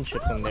sardine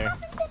chips in there.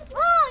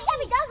 Oh, yeah,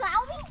 we got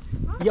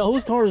Alvin. Yo,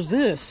 whose car is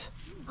this?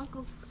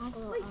 Uncle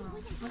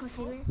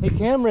Saber. Hey,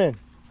 Cameron.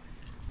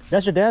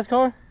 That's your dad's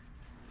car?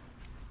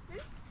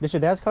 This your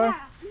dad's car?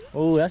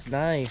 Oh, that's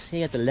nice.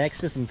 He got the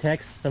Lexus from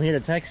Texas. From here to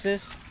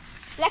Texas.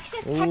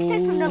 Texas from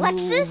the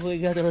Lexus? We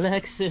got the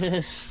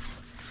Lexus.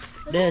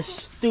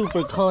 That's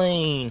super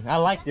clean. I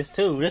like this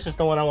too. This is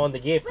the one I wanted to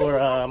get for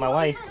my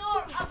wife.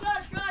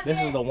 This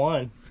is the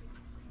one.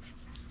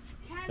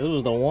 This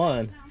was the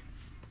one.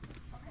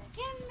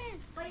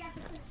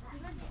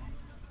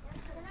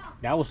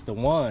 That was the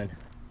one.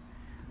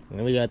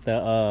 And we got the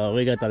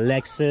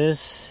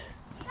Lexus,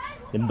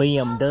 the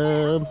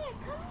BMW.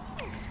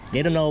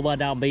 They don't know about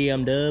that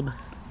BMW.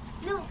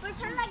 No,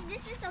 pretend like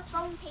this is a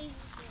phone table.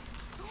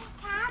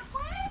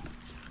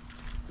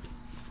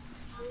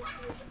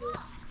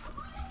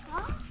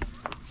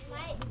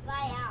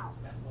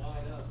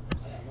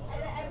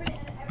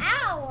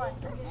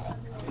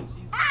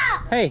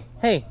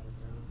 Hey,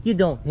 you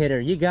don't hit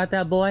her. You got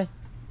that, boy?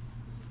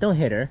 Don't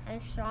hit her.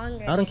 I'm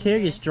stronger. I don't care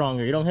if you're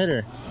stronger. You don't hit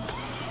her.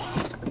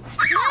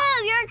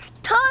 Move! Your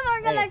toes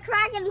are gonna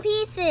crack in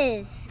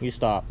pieces. You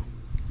stop.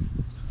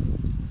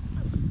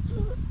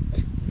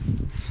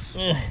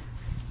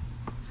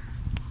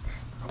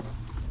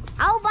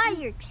 I'll buy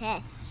your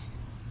chest.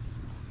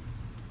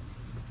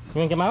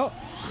 You wanna come out?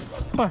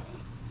 Come on.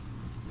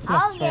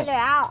 I'll get her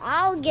out.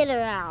 I'll get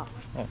her out.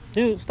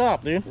 Dude,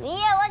 stop, dude. Mia,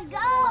 let's go.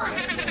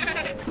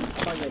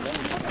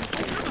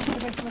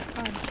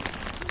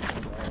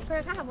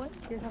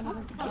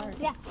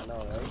 Yeah.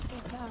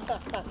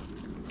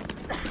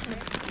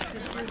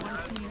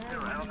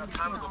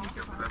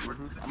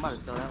 I might have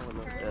still that one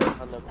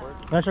on the board.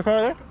 That's your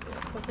car there?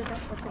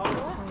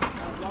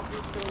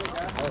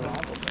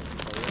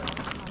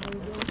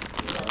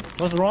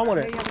 What's wrong with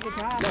it?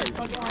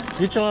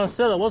 You're trying to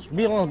sell it.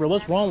 Be honest, bro.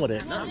 What's wrong with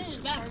it? How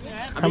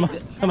much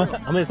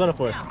is it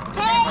for?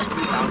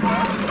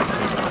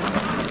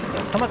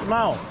 How much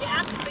now?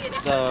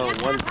 It's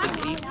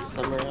 160,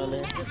 somewhere around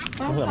there.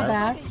 That's not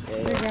bad.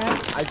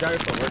 Yeah. I drive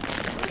it for work.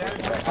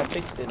 I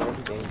fixed it and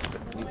everything.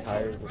 New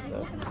tires and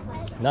stuff.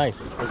 Nice.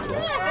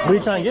 What are you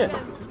trying to get?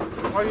 I'm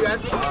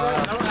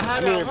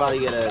either about to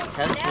get a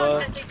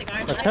Tesla. A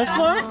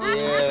Tesla?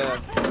 Yeah.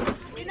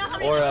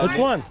 Or Which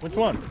one? Which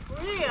one?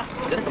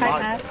 Just the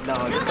bottom. No,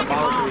 just the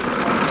bottom.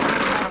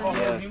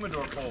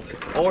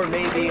 Yeah. Or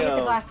maybe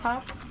glass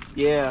top.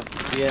 Yeah.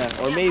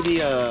 Or maybe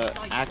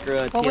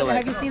Acura TLX.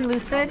 Have you seen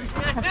Lucid?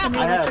 That's the new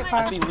I electric have. car.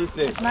 I've seen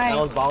Lucid. It's nice. That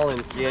one's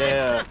balling.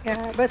 Yeah.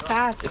 Yeah, but it's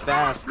fast. It's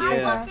fast.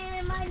 Yeah.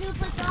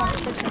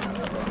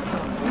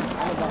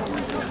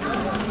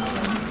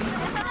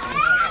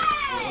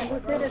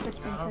 Lucid is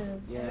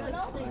expensive.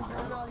 Yeah,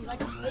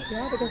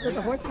 because of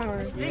the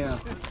horsepower. Yeah.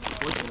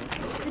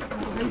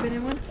 Have you been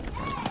in one?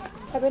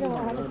 I've been in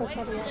one. I haven't touched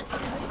it yet.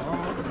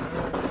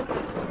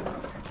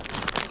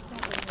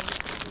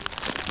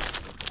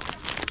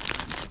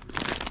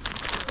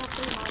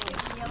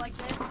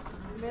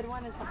 Mid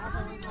one is the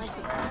other one, like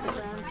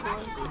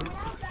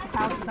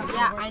the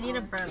Yeah, I need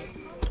a brown.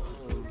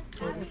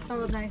 It's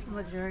so nice and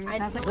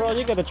luxurious. Bro,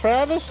 you got the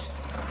Travis?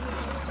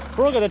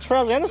 Bro, you got the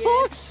Travis and the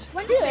socks?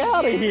 Get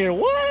out of here.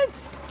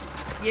 What?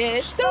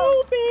 Yes.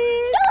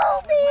 Stupid.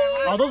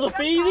 Oh, those are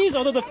Feezies?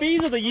 Or those are the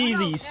Feezies or the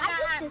Yeezys?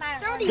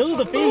 Those are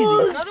the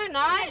Feezies. No, they're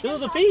not.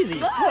 Those are the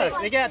Feezies. Look,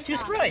 they got 2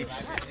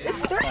 stripes. It's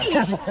 3.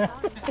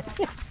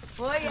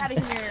 Boy, out of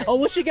here. Oh,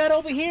 what she got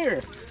over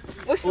here?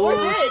 What's She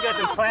got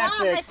them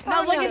classics.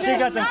 No, look at She this.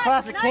 got some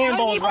classic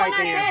Cambos right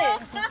there.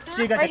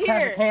 She got the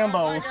classic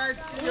Cambos.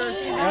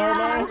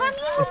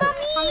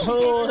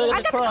 Oh, look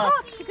at the cross.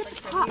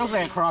 Those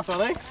ain't cross, are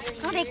they?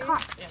 No, they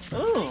caught.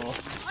 Ooh.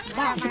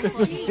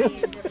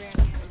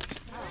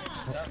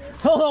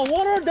 Hold on,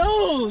 what are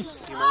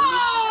those?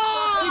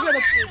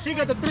 She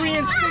got the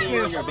 3-inch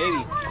thickness. Your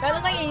baby. That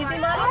looks like an easy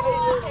model.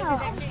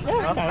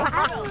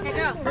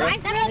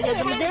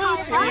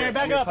 Yeah,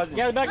 back up.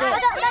 Yeah, back up.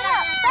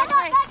 Back up.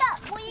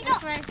 Where you go?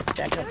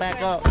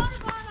 Back up.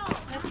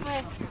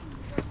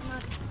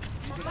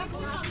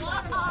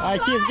 All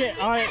right, kids, get.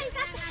 All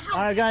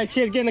right, guys,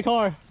 kids, get in the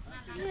car.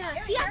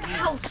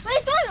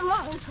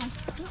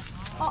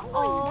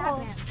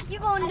 Uh-oh. You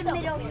go in the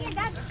middle.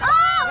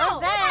 Oh!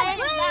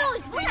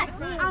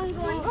 I'm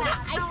going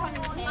back.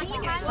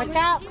 Watch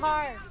out,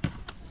 car.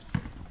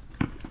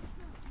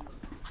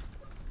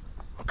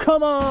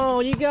 Come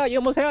on, you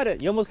almost had it.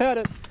 You almost had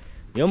it.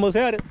 You almost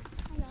had it.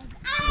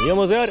 You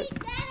almost had it.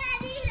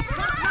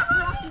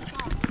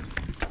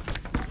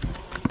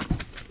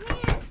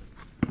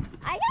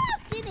 I gotta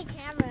see the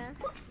camera.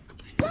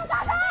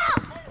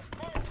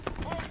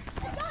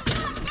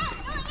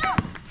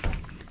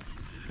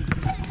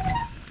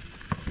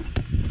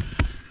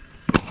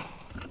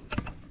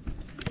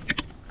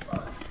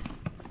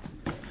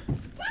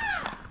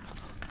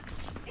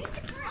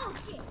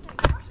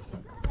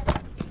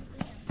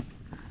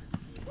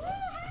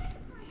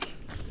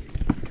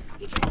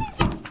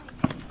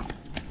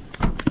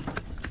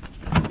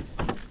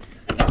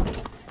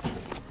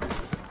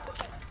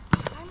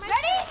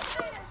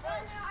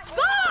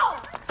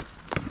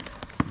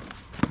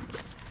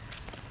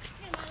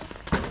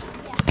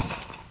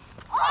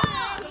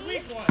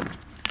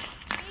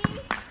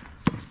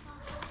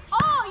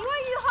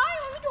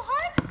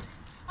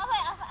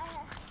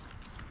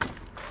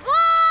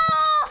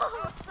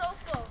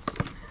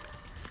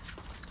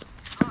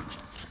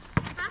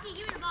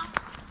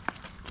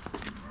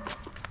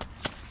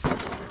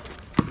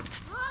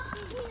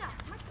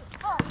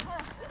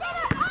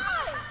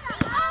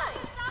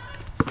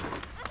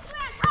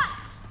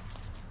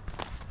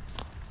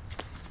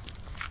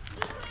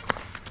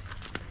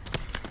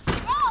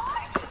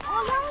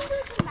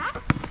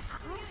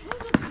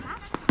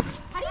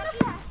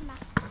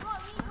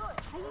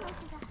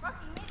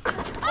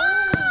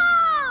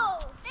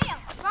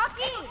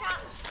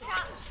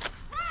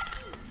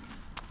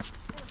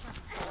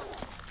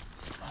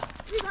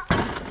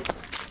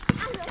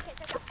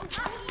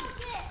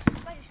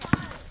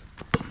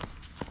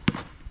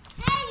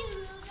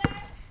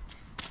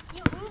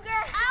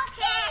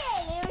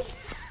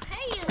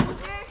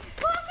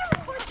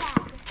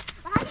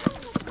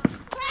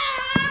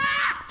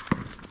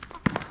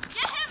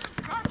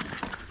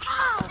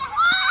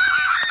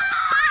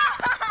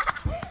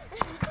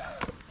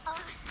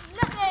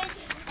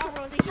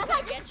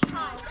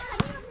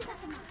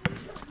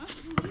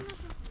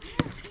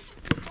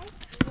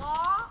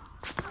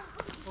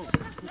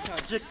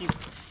 jerk you.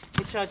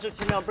 He's trying to jerk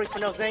Pernell, break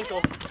Pernell's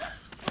ankle.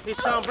 He's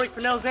trying to break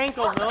Pernell's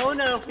ankle. Oh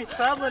no, he's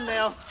traveling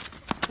now.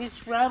 He's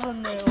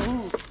traveling now.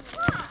 Ooh.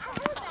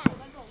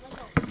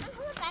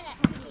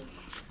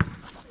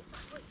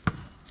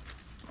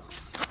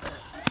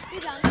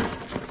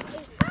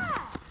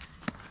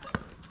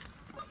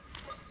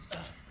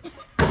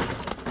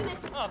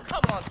 Oh,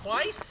 come on,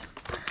 twice.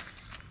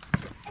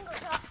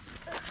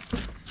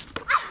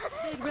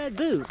 Big red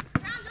boot.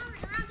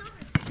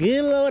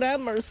 Good Lord have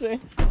mercy.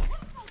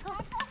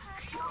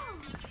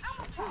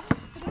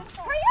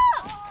 Hurry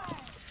up!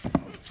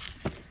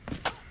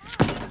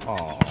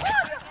 Aww.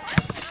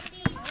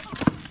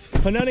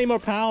 But not any more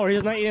power.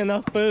 He's not eating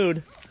enough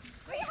food.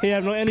 He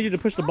has no energy to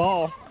push the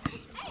ball.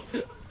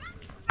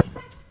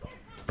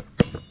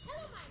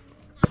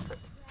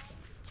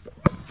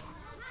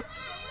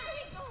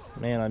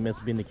 Man, I miss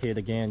being the kid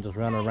again, just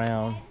running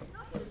around.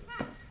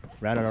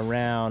 Running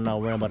around, not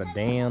worrying about a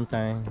damn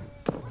thing.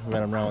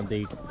 Running around with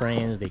their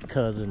friends, their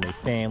cousins, their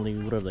family,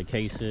 whatever the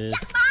case is.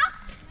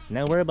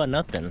 Not worry about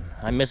nothing.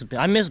 I miss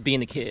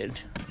being a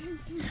kid.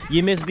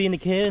 You miss being a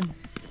kid?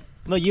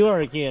 No, you are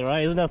a kid,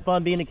 right? Isn't that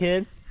fun being a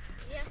kid?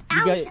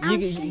 Yeah.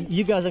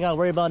 You guys don't gotta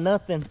worry about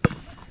nothing.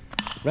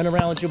 Run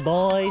around with your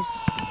boys.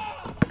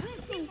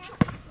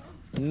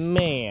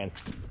 Man.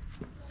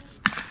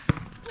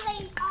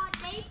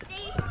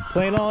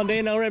 Playing all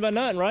day, not worry about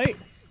nothing, right?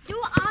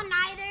 Do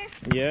all-nighter.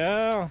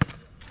 Yeah.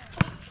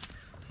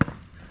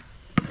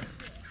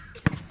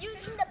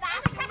 Using the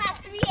bathroom at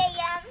 3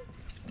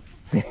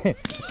 a.m.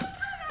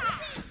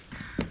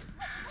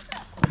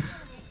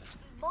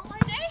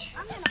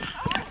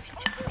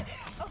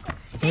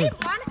 Say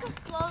Monica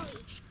slowly.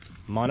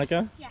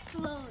 Monica? Yeah,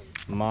 slowly.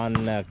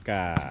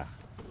 Monica.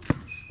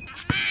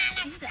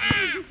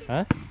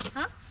 Huh?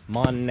 Huh?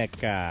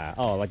 Monica.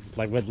 Oh,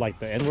 like with like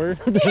the N-word?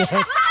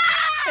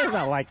 It's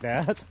not like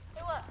that.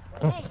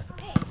 Hey.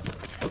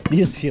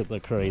 These kids are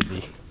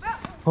crazy.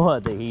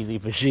 What the easy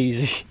for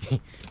cheesy.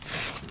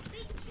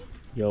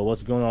 Yo,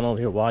 what's going on over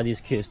here? Why are these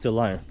kids still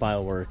lighting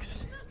fireworks?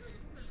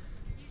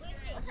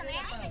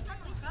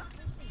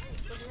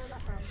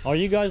 Are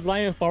you guys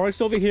lighting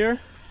fireworks over here?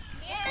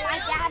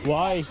 Yeah.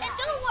 Why?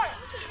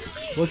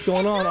 What's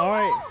going on? All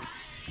right.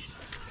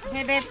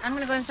 Hey, babe, I'm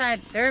gonna go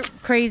inside. They're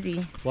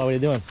crazy. What are you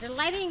doing? They're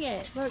lighting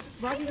it. Look,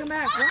 Rocky, come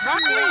back.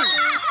 Rocky!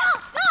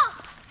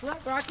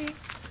 Look, Rocky.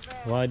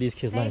 Why are these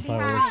kids lighting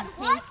fireworks?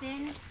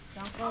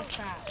 Don't go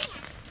fast.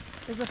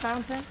 Is the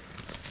fountain?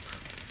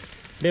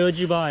 Babe, what'd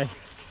you buy?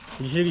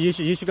 You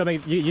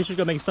should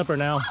go make supper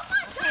now.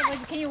 Okay,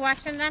 well, can you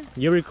watch them then?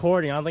 You're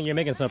recording. I don't think you're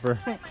making supper.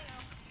 Okay,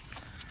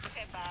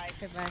 bye.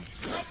 Goodbye.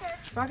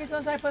 Rocky's go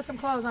inside, put some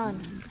clothes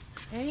on.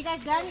 And you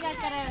guys done? You guys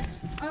gotta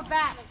move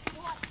back.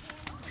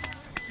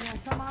 Yeah,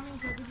 come mommy.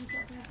 She'll give you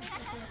something.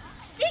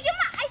 Did you get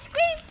my ice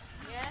cream?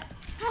 Yeah.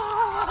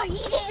 Oh,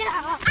 yeah. I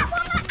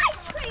want my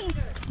ice cream.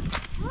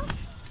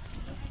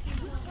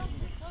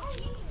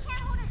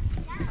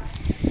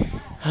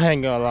 I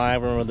ain't gonna lie, I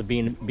remember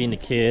being a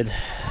kid.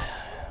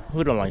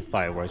 Who don't like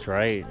fireworks,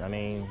 right? I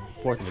mean,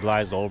 4th of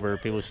July is over,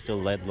 people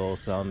still let little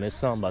something. There's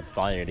something about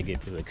fire to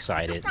get people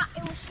excited.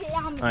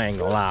 I ain't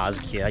gonna lie, as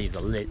a kid, I just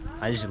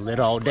lit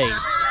all day.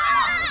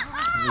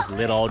 I just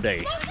lit all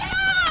day.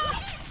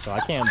 So I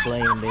can't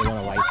blame them, they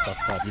wanna light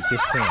stuff up, you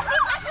just can't.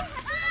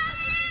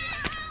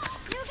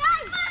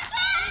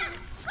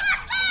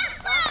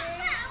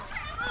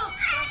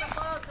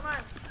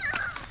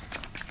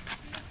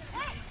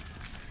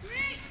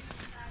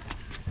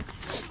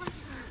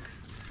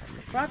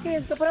 Rocky,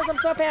 let's go put on some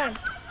sweatpants.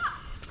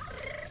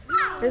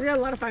 There's got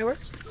a lot of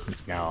fireworks.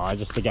 No, I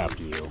just stick out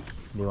for you.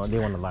 They want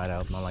to light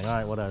up. I'm like, all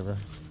right, whatever.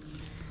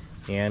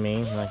 You know what I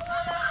mean? Like,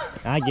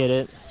 I get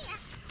it.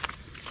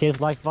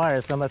 Kids like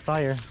fire, some like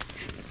fire.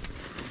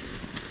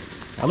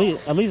 At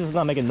least it's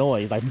not making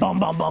noise, like bum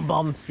bum bum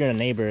bum, scaring a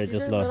neighbor. It's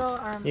just little,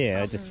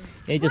 yeah,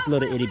 it's just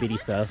little itty bitty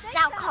stuff.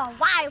 Now called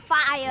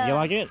wildfire. You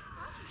like it?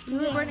 We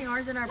were burning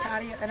ours in our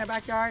patio, in our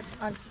backyard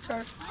on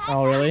church.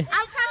 Oh really? I'm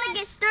trying to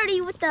get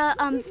sturdy with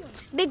the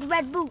big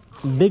red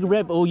boots. Big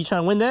red. Oh, you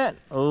trying to win that?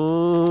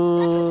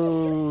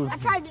 Oh. I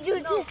tried to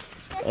do this.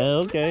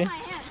 Okay.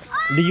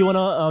 Do you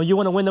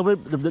wanna win the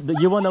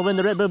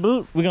red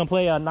boot? We're gonna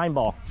play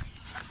 9-ball.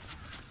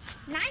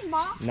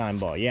 9-ball.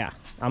 9-ball, yeah.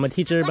 I'm gonna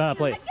teach everybody how to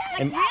play.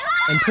 And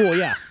pool,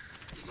 yeah.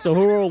 So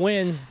whoever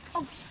wins,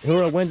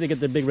 they get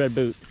the big red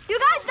boot. You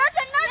guys, there's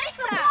another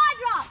supply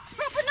drop.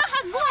 But not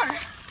have more.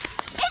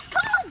 It's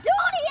Call of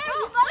Duty,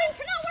 everybody.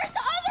 Where's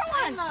the other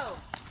one?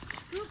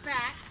 Move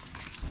back.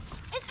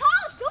 It's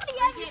Call of Duty,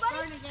 everybody.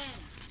 Burn again.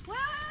 Wait.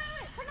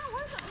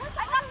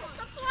 I got the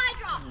supply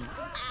drop.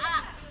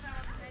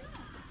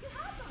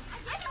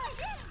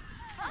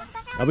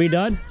 Are we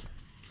done?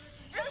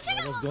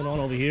 What's going on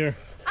over here?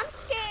 I'm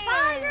scared.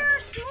 Fire,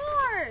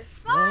 s'mores.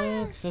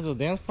 Fire. What? There's a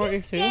dance party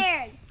too?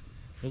 Scared.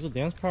 There's a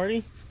dance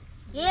party?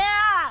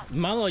 Yeah.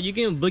 Milo, you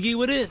getting boogie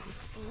with it?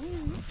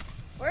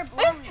 We're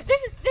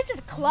this is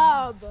a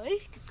club.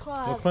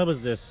 What club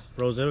is this?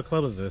 Rosetta, what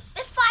club is this?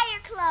 It's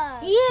Fire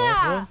Club.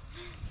 Yeah.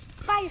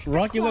 Fire Club.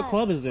 Rocky, what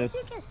club is this?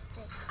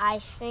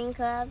 Ice Cream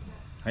Club.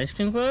 Ice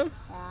cream club?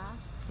 Yeah.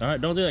 All right,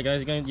 don't do that,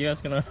 guys. You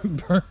guys gonna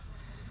burn.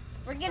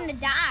 We're gonna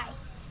die.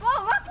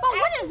 Whoa,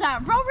 what is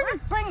that, bro? We're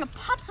just burning a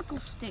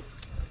popsicle stick.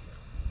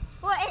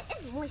 Well,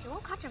 it's moist. It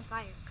won't catch on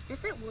fire.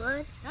 Yes, it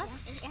would. No,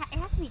 it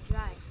has to be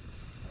dry.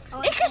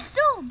 Oh, it can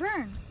still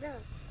burn. No.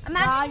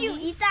 Imagine you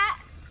eat that.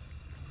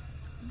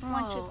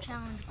 One chip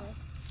challenge, bro.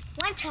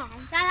 One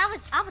time. I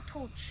have a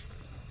torch.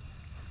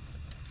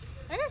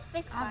 That is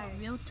big fire. I have a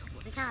real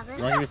torch.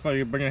 Rocky, before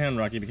you burn your hand,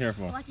 Rocky, be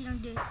careful. What you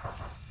don't do?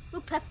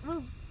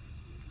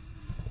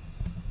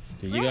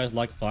 Do you guys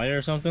like fire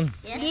or something?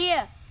 Yes.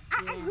 Yeah.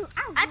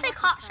 I take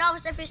hot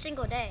showers every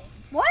single day.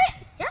 What?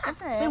 Yeah.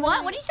 Wait,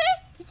 what? What do you say?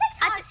 He takes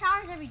hot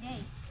showers every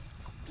day.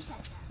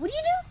 What do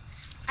you do?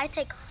 I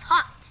take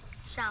hot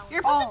showers.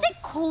 You're supposed to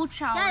take cold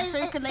showers so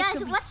you can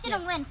guys, what's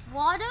gonna win?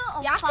 Water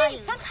or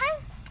fire?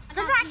 Sometimes I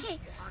take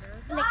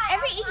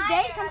like each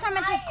day. Sometimes I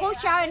take cold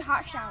shower and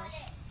hot showers.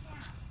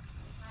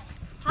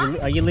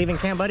 Are you leaving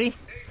camp, buddy? Yeah,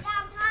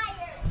 I'm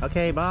tired.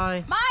 Okay,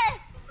 bye. Bye.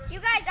 You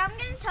guys, I'm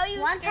gonna tell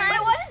you one time.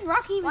 Wait, what is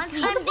Rocky even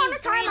saying? Once upon a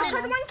time, I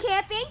took one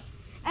camping,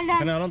 and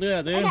then No, don't do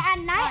that, dude. And at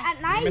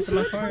night, You're messing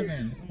my car,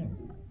 man.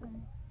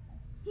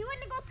 he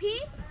went to go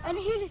pee, and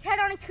he hit his head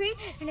on a tree,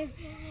 and then,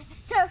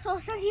 so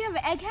since he have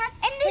an egg head,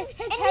 and then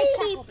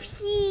he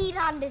peed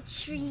on the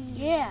tree.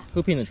 Yeah.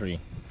 Who peed in the tree?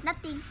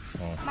 Nothing.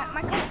 Oh. My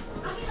cousin.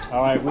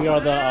 All right, we are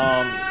the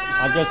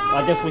I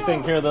guess we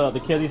taking care of the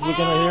kids this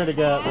weekend right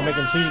here. We're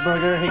making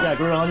cheeseburger. He got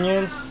grilled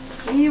onions.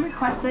 He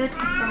requested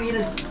for me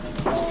to.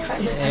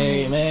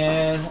 Hey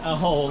man,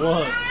 oh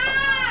look.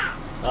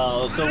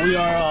 So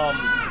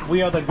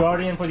we are the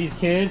guardian for these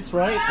kids,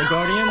 right? The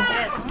guardian.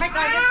 Oh my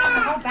God, just on the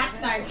whole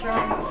backside,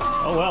 Shorty.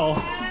 Oh well.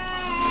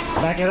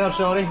 Back it up,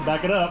 Shorty.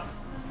 Back it up.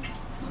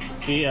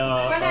 She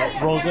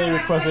Rose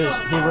requested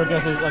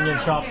his onion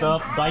chopped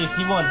up.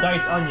 He wants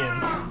diced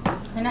onions.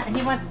 And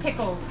he wants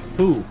pickles.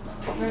 Who?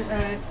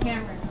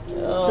 Cameron.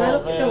 Oh, Do I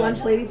look like a lunch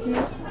lady to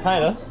you?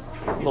 Kinda.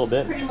 A little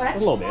bit. Pretty much. A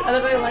little bit. I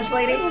look like a lunch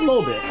lady? A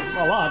little bit.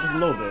 A lot, just a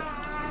little bit.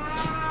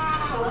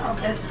 A little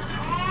bit.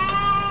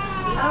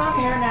 Oh,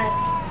 hairnet.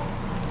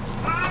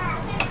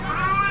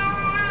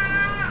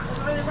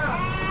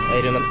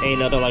 Ain't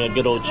nothing like a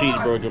good old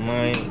cheeseburger,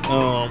 man.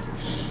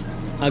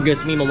 I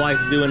guess me and my wife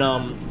doing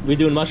we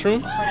doing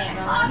mushroom.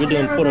 We're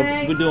doing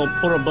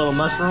portobello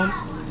mushroom.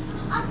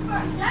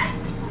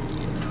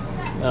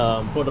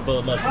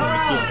 Portobello mushroom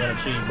and a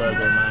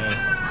cheeseburger,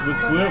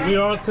 man. We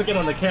are cooking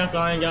on the cast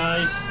iron,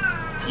 guys.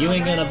 You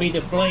ain't gonna beat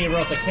the flavor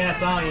of the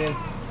cast iron.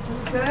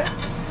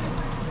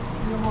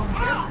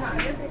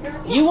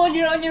 You want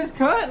your onions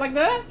cut like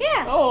that?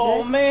 Yeah.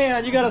 Oh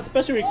man, you got a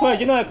special request.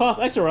 You know it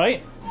costs extra,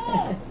 right?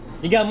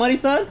 You got money,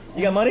 son?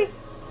 You got money?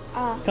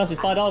 Costs you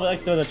 $5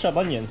 extra to chop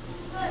onions.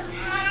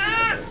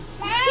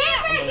 I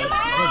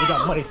know you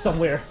got money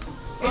somewhere.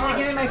 Here,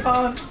 give me my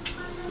phone.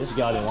 This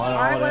guy been wanting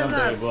all damn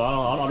day, bro.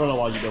 I don't know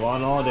why you been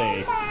wanting all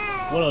day.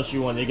 What else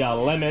you want? You got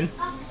lemon.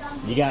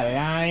 You got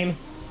lime.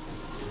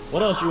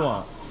 What else you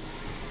want?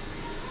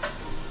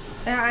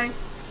 Hi.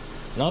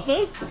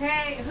 Nothing?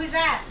 Okay, who's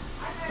that?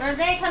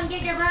 Rosé, come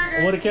get your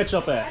burger. Where the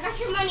ketchup at? I got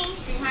your money.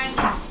 Behind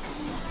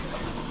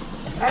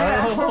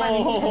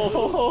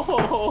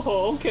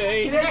Oh,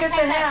 okay. You didn't get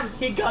to him.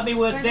 He got me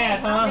with that,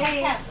 huh?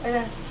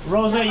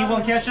 Rose, you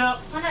want ketchup?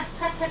 I'm gonna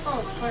cut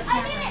pickles for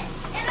Cameron.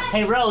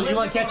 Hey, Rose, you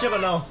want ketchup or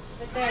no?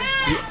 Right there.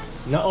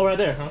 No, oh, right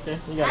there. Okay,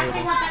 you got I it.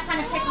 actually want that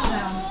kind of pickle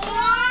though.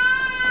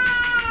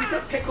 You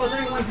said pickles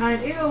only one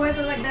kind. Ew, why is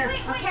it like this?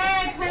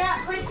 Okay, put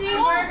out Quincy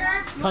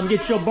burger. Come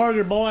get your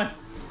burger, boy.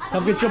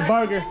 Come get your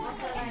burger.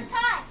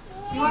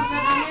 You want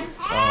some onions?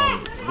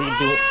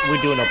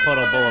 We're doing a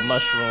portobello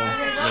mushroom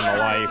with my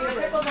wife. You know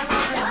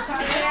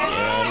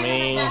what I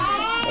mean?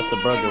 That's the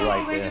burger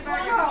right there.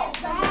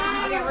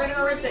 Okay, we're gonna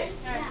go rinse it.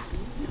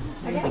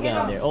 What they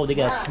got in there? Oh, they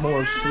got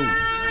s'mores too.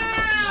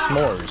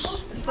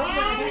 S'mores. I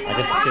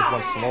guess the kids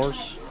want s'mores.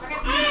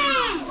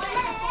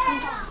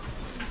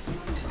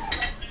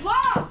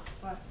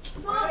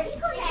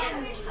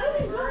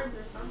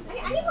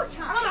 I need more chocolate.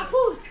 I want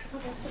food.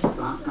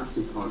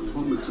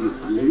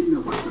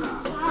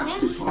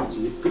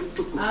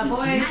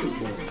 Boy.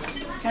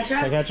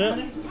 Ketchup? Ketchup?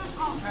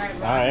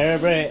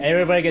 Alright,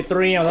 everybody get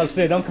 3 ounces. That's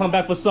it. Don't come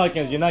back for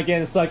seconds. You're not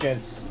getting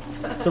seconds.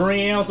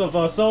 3 ounces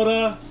of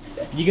soda.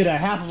 You get a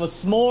half of a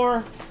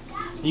s'more.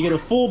 You get a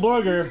full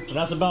burger. And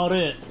that's about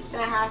it.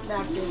 And a half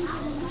napkin.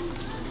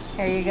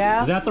 Here you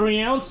go. Is that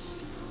 3 ounce?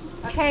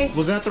 Okay.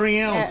 Was that 3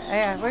 ounce?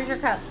 Yeah. Where's your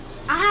cup?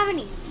 I have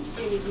any.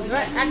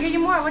 I'll give you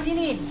more. What do you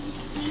need?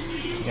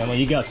 Yeah, well,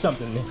 you got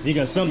something. You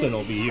got something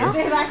over here. I'll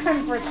save that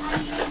one for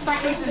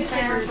seconds and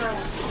third.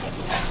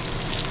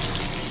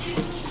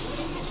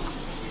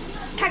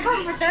 Can I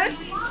come for third?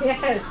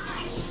 Yes.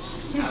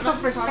 You come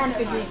for 10th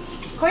again.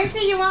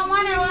 Quincy, you want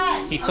one or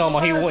what? He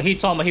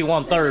told me he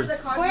want third.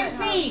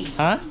 Quincy.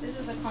 Huh? This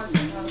is a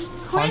haunted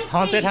house.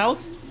 Haunted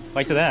house?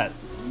 Why say that?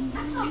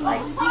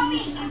 Like,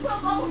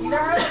 you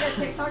never heard of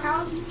the TikTok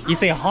house? You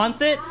say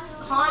haunted?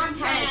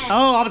 Content.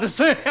 Oh, I'm about to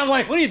say. I'm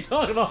like, what are you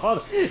talking about?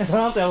 Haunted. I'm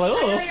like,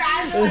 oh.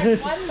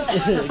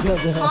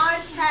 Content.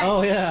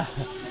 Oh yeah.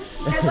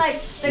 It's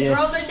like the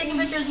girls are taking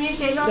pictures, me and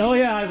Kate. Oh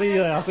yeah, I see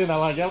that.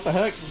 Like, what the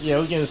heck? Yeah,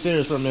 we're getting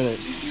serious for a minute.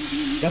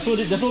 That's what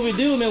we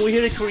do, man. We're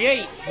here to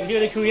create. We're here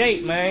to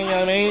create, man. You know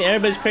what I mean?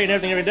 Everybody's creating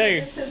everything every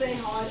day.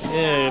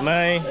 Yeah,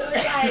 man.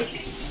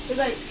 It's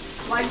like,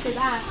 why did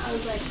that? I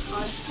was like,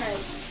 okay.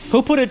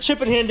 Who put a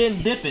chip in here and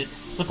didn't dip it?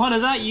 Sapan,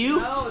 is that you?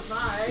 No, it's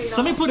not.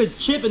 Somebody put a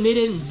chip and they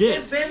didn't dip.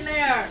 It's been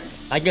there.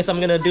 I guess I'm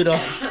gonna do the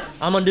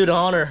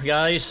honor,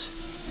 guys.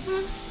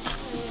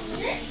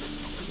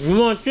 You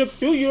want a chip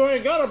too? You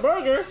ain't got a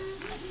burger.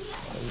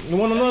 You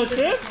want another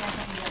chip?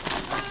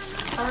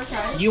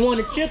 You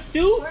want a chip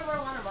too?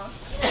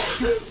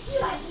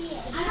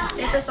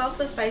 Is the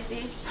salsa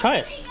spicy?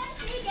 Hi.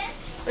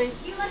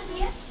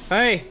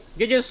 Hey,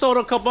 get your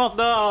soda cup off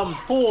the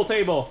pool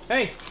table.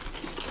 Hey.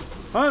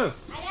 Hey.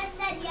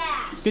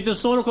 Get the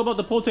soda cup off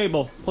the pool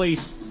table,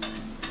 please.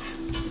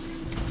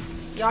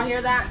 Y'all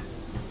hear that?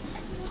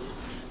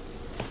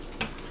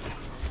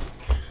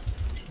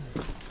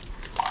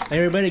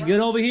 Everybody good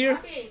over here?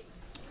 Rocky.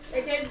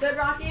 It tastes good,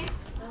 Rocky?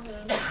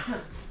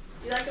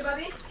 You like it,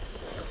 Bubby?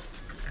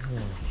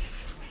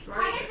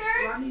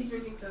 Rocky's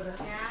drinking soda.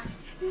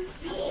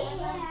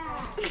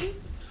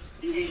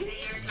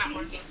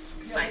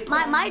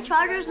 My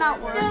charger's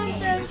not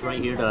working. It's right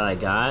here that I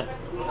got.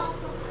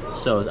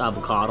 So it's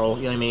avocado,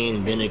 you know what I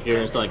mean? Vinegar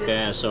and stuff like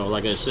that. So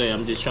like I said,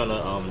 I'm just trying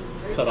to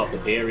cut off the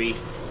dairy.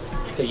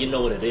 Because you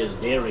know what it is.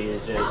 Dairy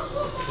is just,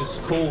 it's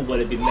cool, but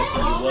it be messing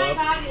you up. Oh my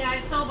god, yeah,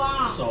 it's so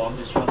bomb. So I'm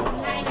just trying to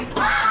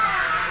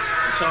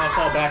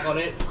fall back on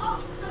it.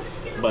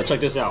 But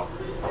check this out.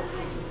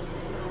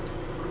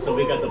 So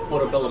we got the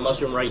portobello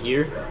mushroom right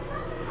here.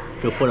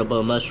 The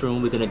portobello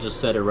mushroom, we're gonna just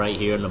set it right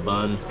here in the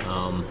bun.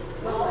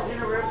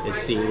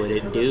 Let's see what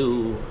it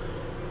do.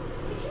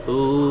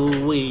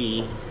 Ooh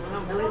wee.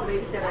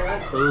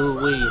 Ooh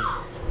wee.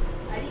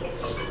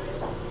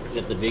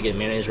 Got the vegan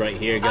mayonnaise right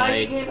here,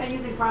 guys. I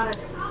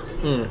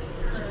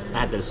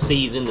had to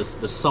season the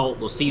salt,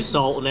 the sea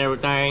salt and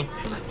everything.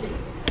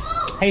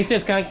 Hey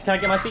sis, can I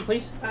get my seat,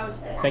 please?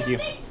 Thank you.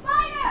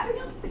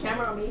 The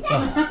camera on me.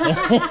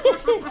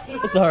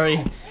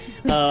 Sorry.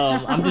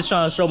 I'm just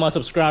trying to show my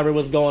subscriber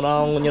what's going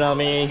on, you know what I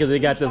mean? Because they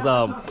got this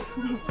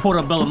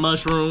portobello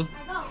mushroom.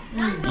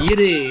 You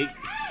dig?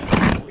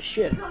 Oh,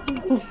 shit.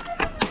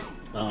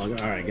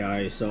 Alright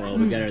guys, so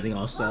we got everything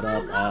all set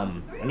up. I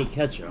need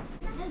ketchup.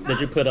 Did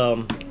you put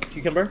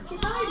cucumber?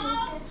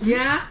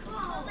 Yeah.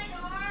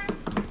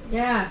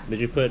 Yeah. Did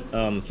you put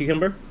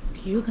cucumber?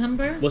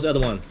 Cucumber? What's the other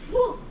one?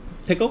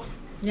 Pickle?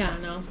 Yeah,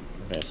 no.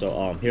 Okay,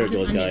 so here it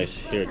goes, guys.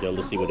 Here it goes.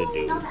 Let's see what it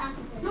do.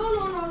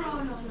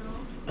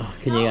 Oh,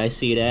 can you guys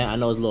see that? I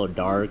know it's a little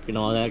dark and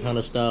all that kind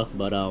of stuff,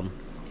 but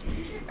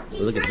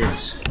look at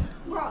this.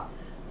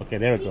 Okay,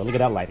 there we go. Look at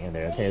that lighting in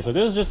there. Okay, so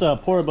this is just a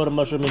portobello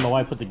mushroom me and my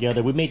wife put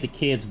together. We made the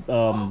kids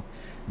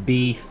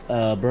beef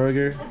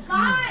burger.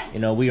 You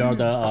know, we are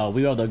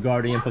the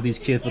guardian for these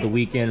kids for the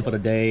weekend, for the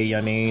day.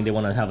 I mean, they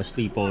want to have a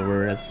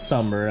sleepover. It's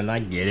summer, and I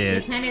get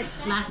it.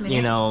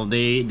 You know,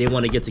 they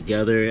want to get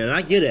together, and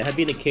I get it.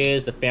 Having the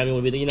kids, the family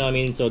will be, you know what I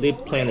mean. So they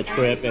planned a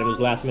trip, and it was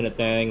a last minute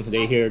thing.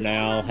 They're here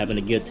now, having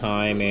a good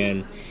time,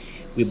 and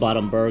we bought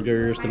them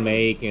burgers to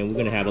make, and we're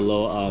gonna have a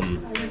little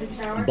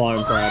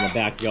barn fire in the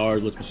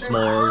backyard with some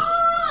s'mores.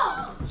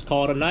 It's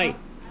called a night.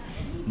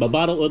 But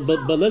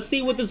let's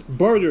see what this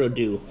burger will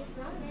do.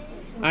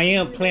 I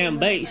am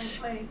plant-based.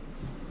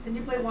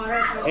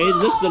 It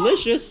looks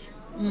delicious.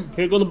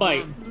 Here goes the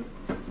bite.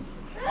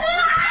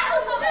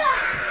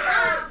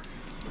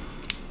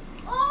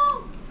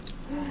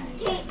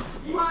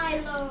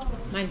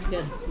 Mine's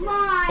good.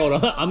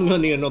 Hold on, I'm gonna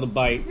need another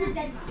bite.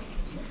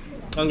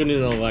 I'm gonna need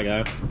another bite,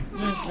 guys.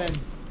 Mine's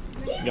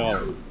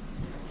good.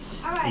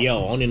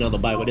 Yo, I need another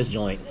bite with this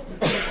joint.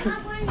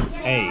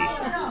 Hey.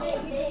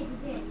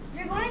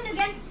 You're going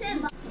against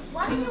him.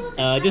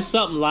 Just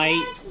something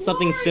light,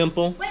 something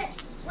simple.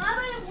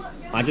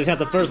 I just had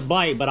the first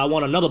bite, but I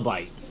want another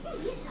bite.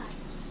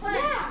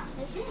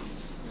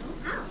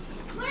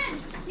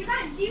 You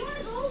guys, do you want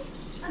to go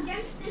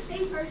against the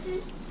same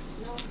person?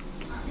 No.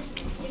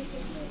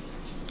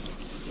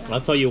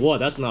 I'll tell you what,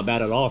 that's not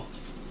bad at all.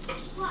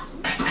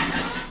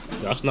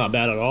 That's not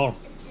bad at all.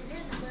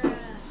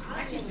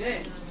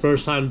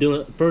 First time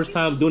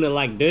doing it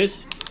like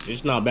this,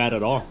 it's not bad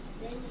at all.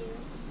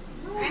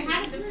 I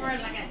had it before,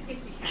 like at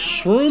 60 cows.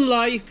 Shroom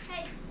life.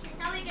 Hey, it's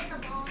how we get the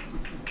balls.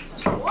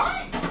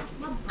 What?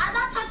 I'm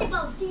not talking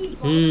about these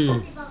balls. I'm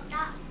talking about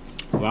that.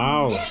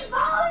 Wow. These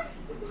balls?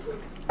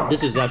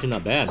 This is actually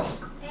not bad.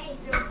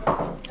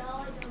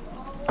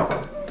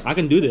 I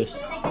can do this.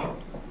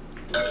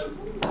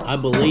 I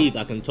believe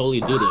I can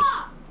totally do this.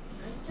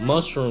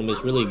 Mushroom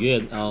is really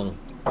good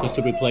just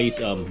to replace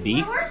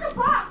beef. Where's the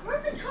pot?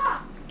 Where's the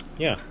chop?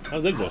 Yeah, I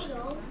like this.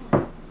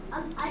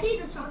 I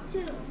need a chop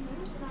too.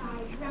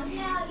 I'll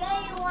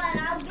get you one.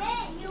 I'll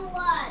get you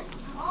one.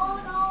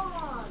 Hold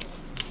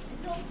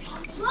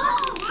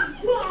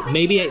on.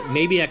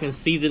 Maybe I can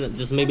season it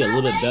just maybe a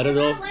little bit better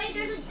though.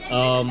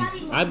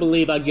 I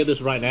believe I give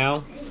this right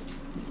now.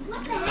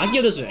 I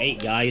give this an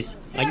 8, guys.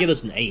 I give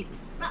this an 8.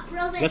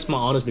 That's my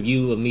honest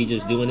review of me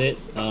just doing it.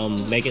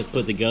 Making it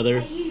put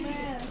together.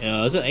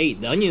 It's an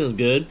 8. The onion is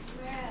good.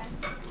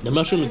 The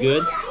mushroom is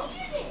good.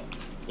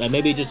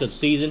 Maybe just a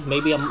season.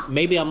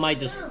 Maybe I might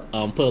just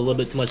put a little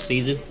bit too much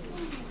season.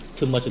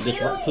 Too much of this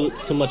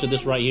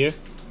right here.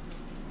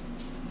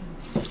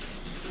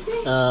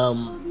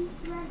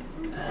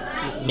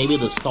 Maybe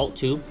the salt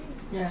too.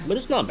 Yeah. But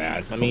it's not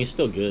bad. I mean, it's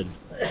still good.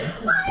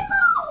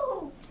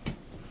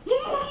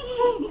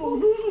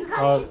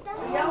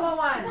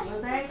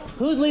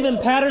 Who's leaving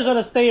patties on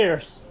the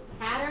stairs?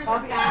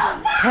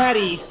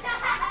 Patties.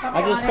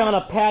 I just found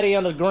a patty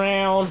on the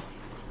ground.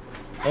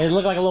 And it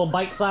looked like a little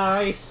bite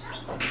size.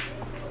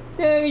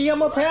 Dang, you got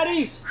more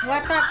patties?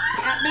 What the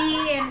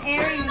Abby and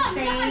Ari was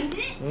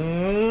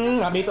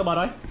saying. Abby, ito ba,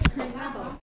 Roy?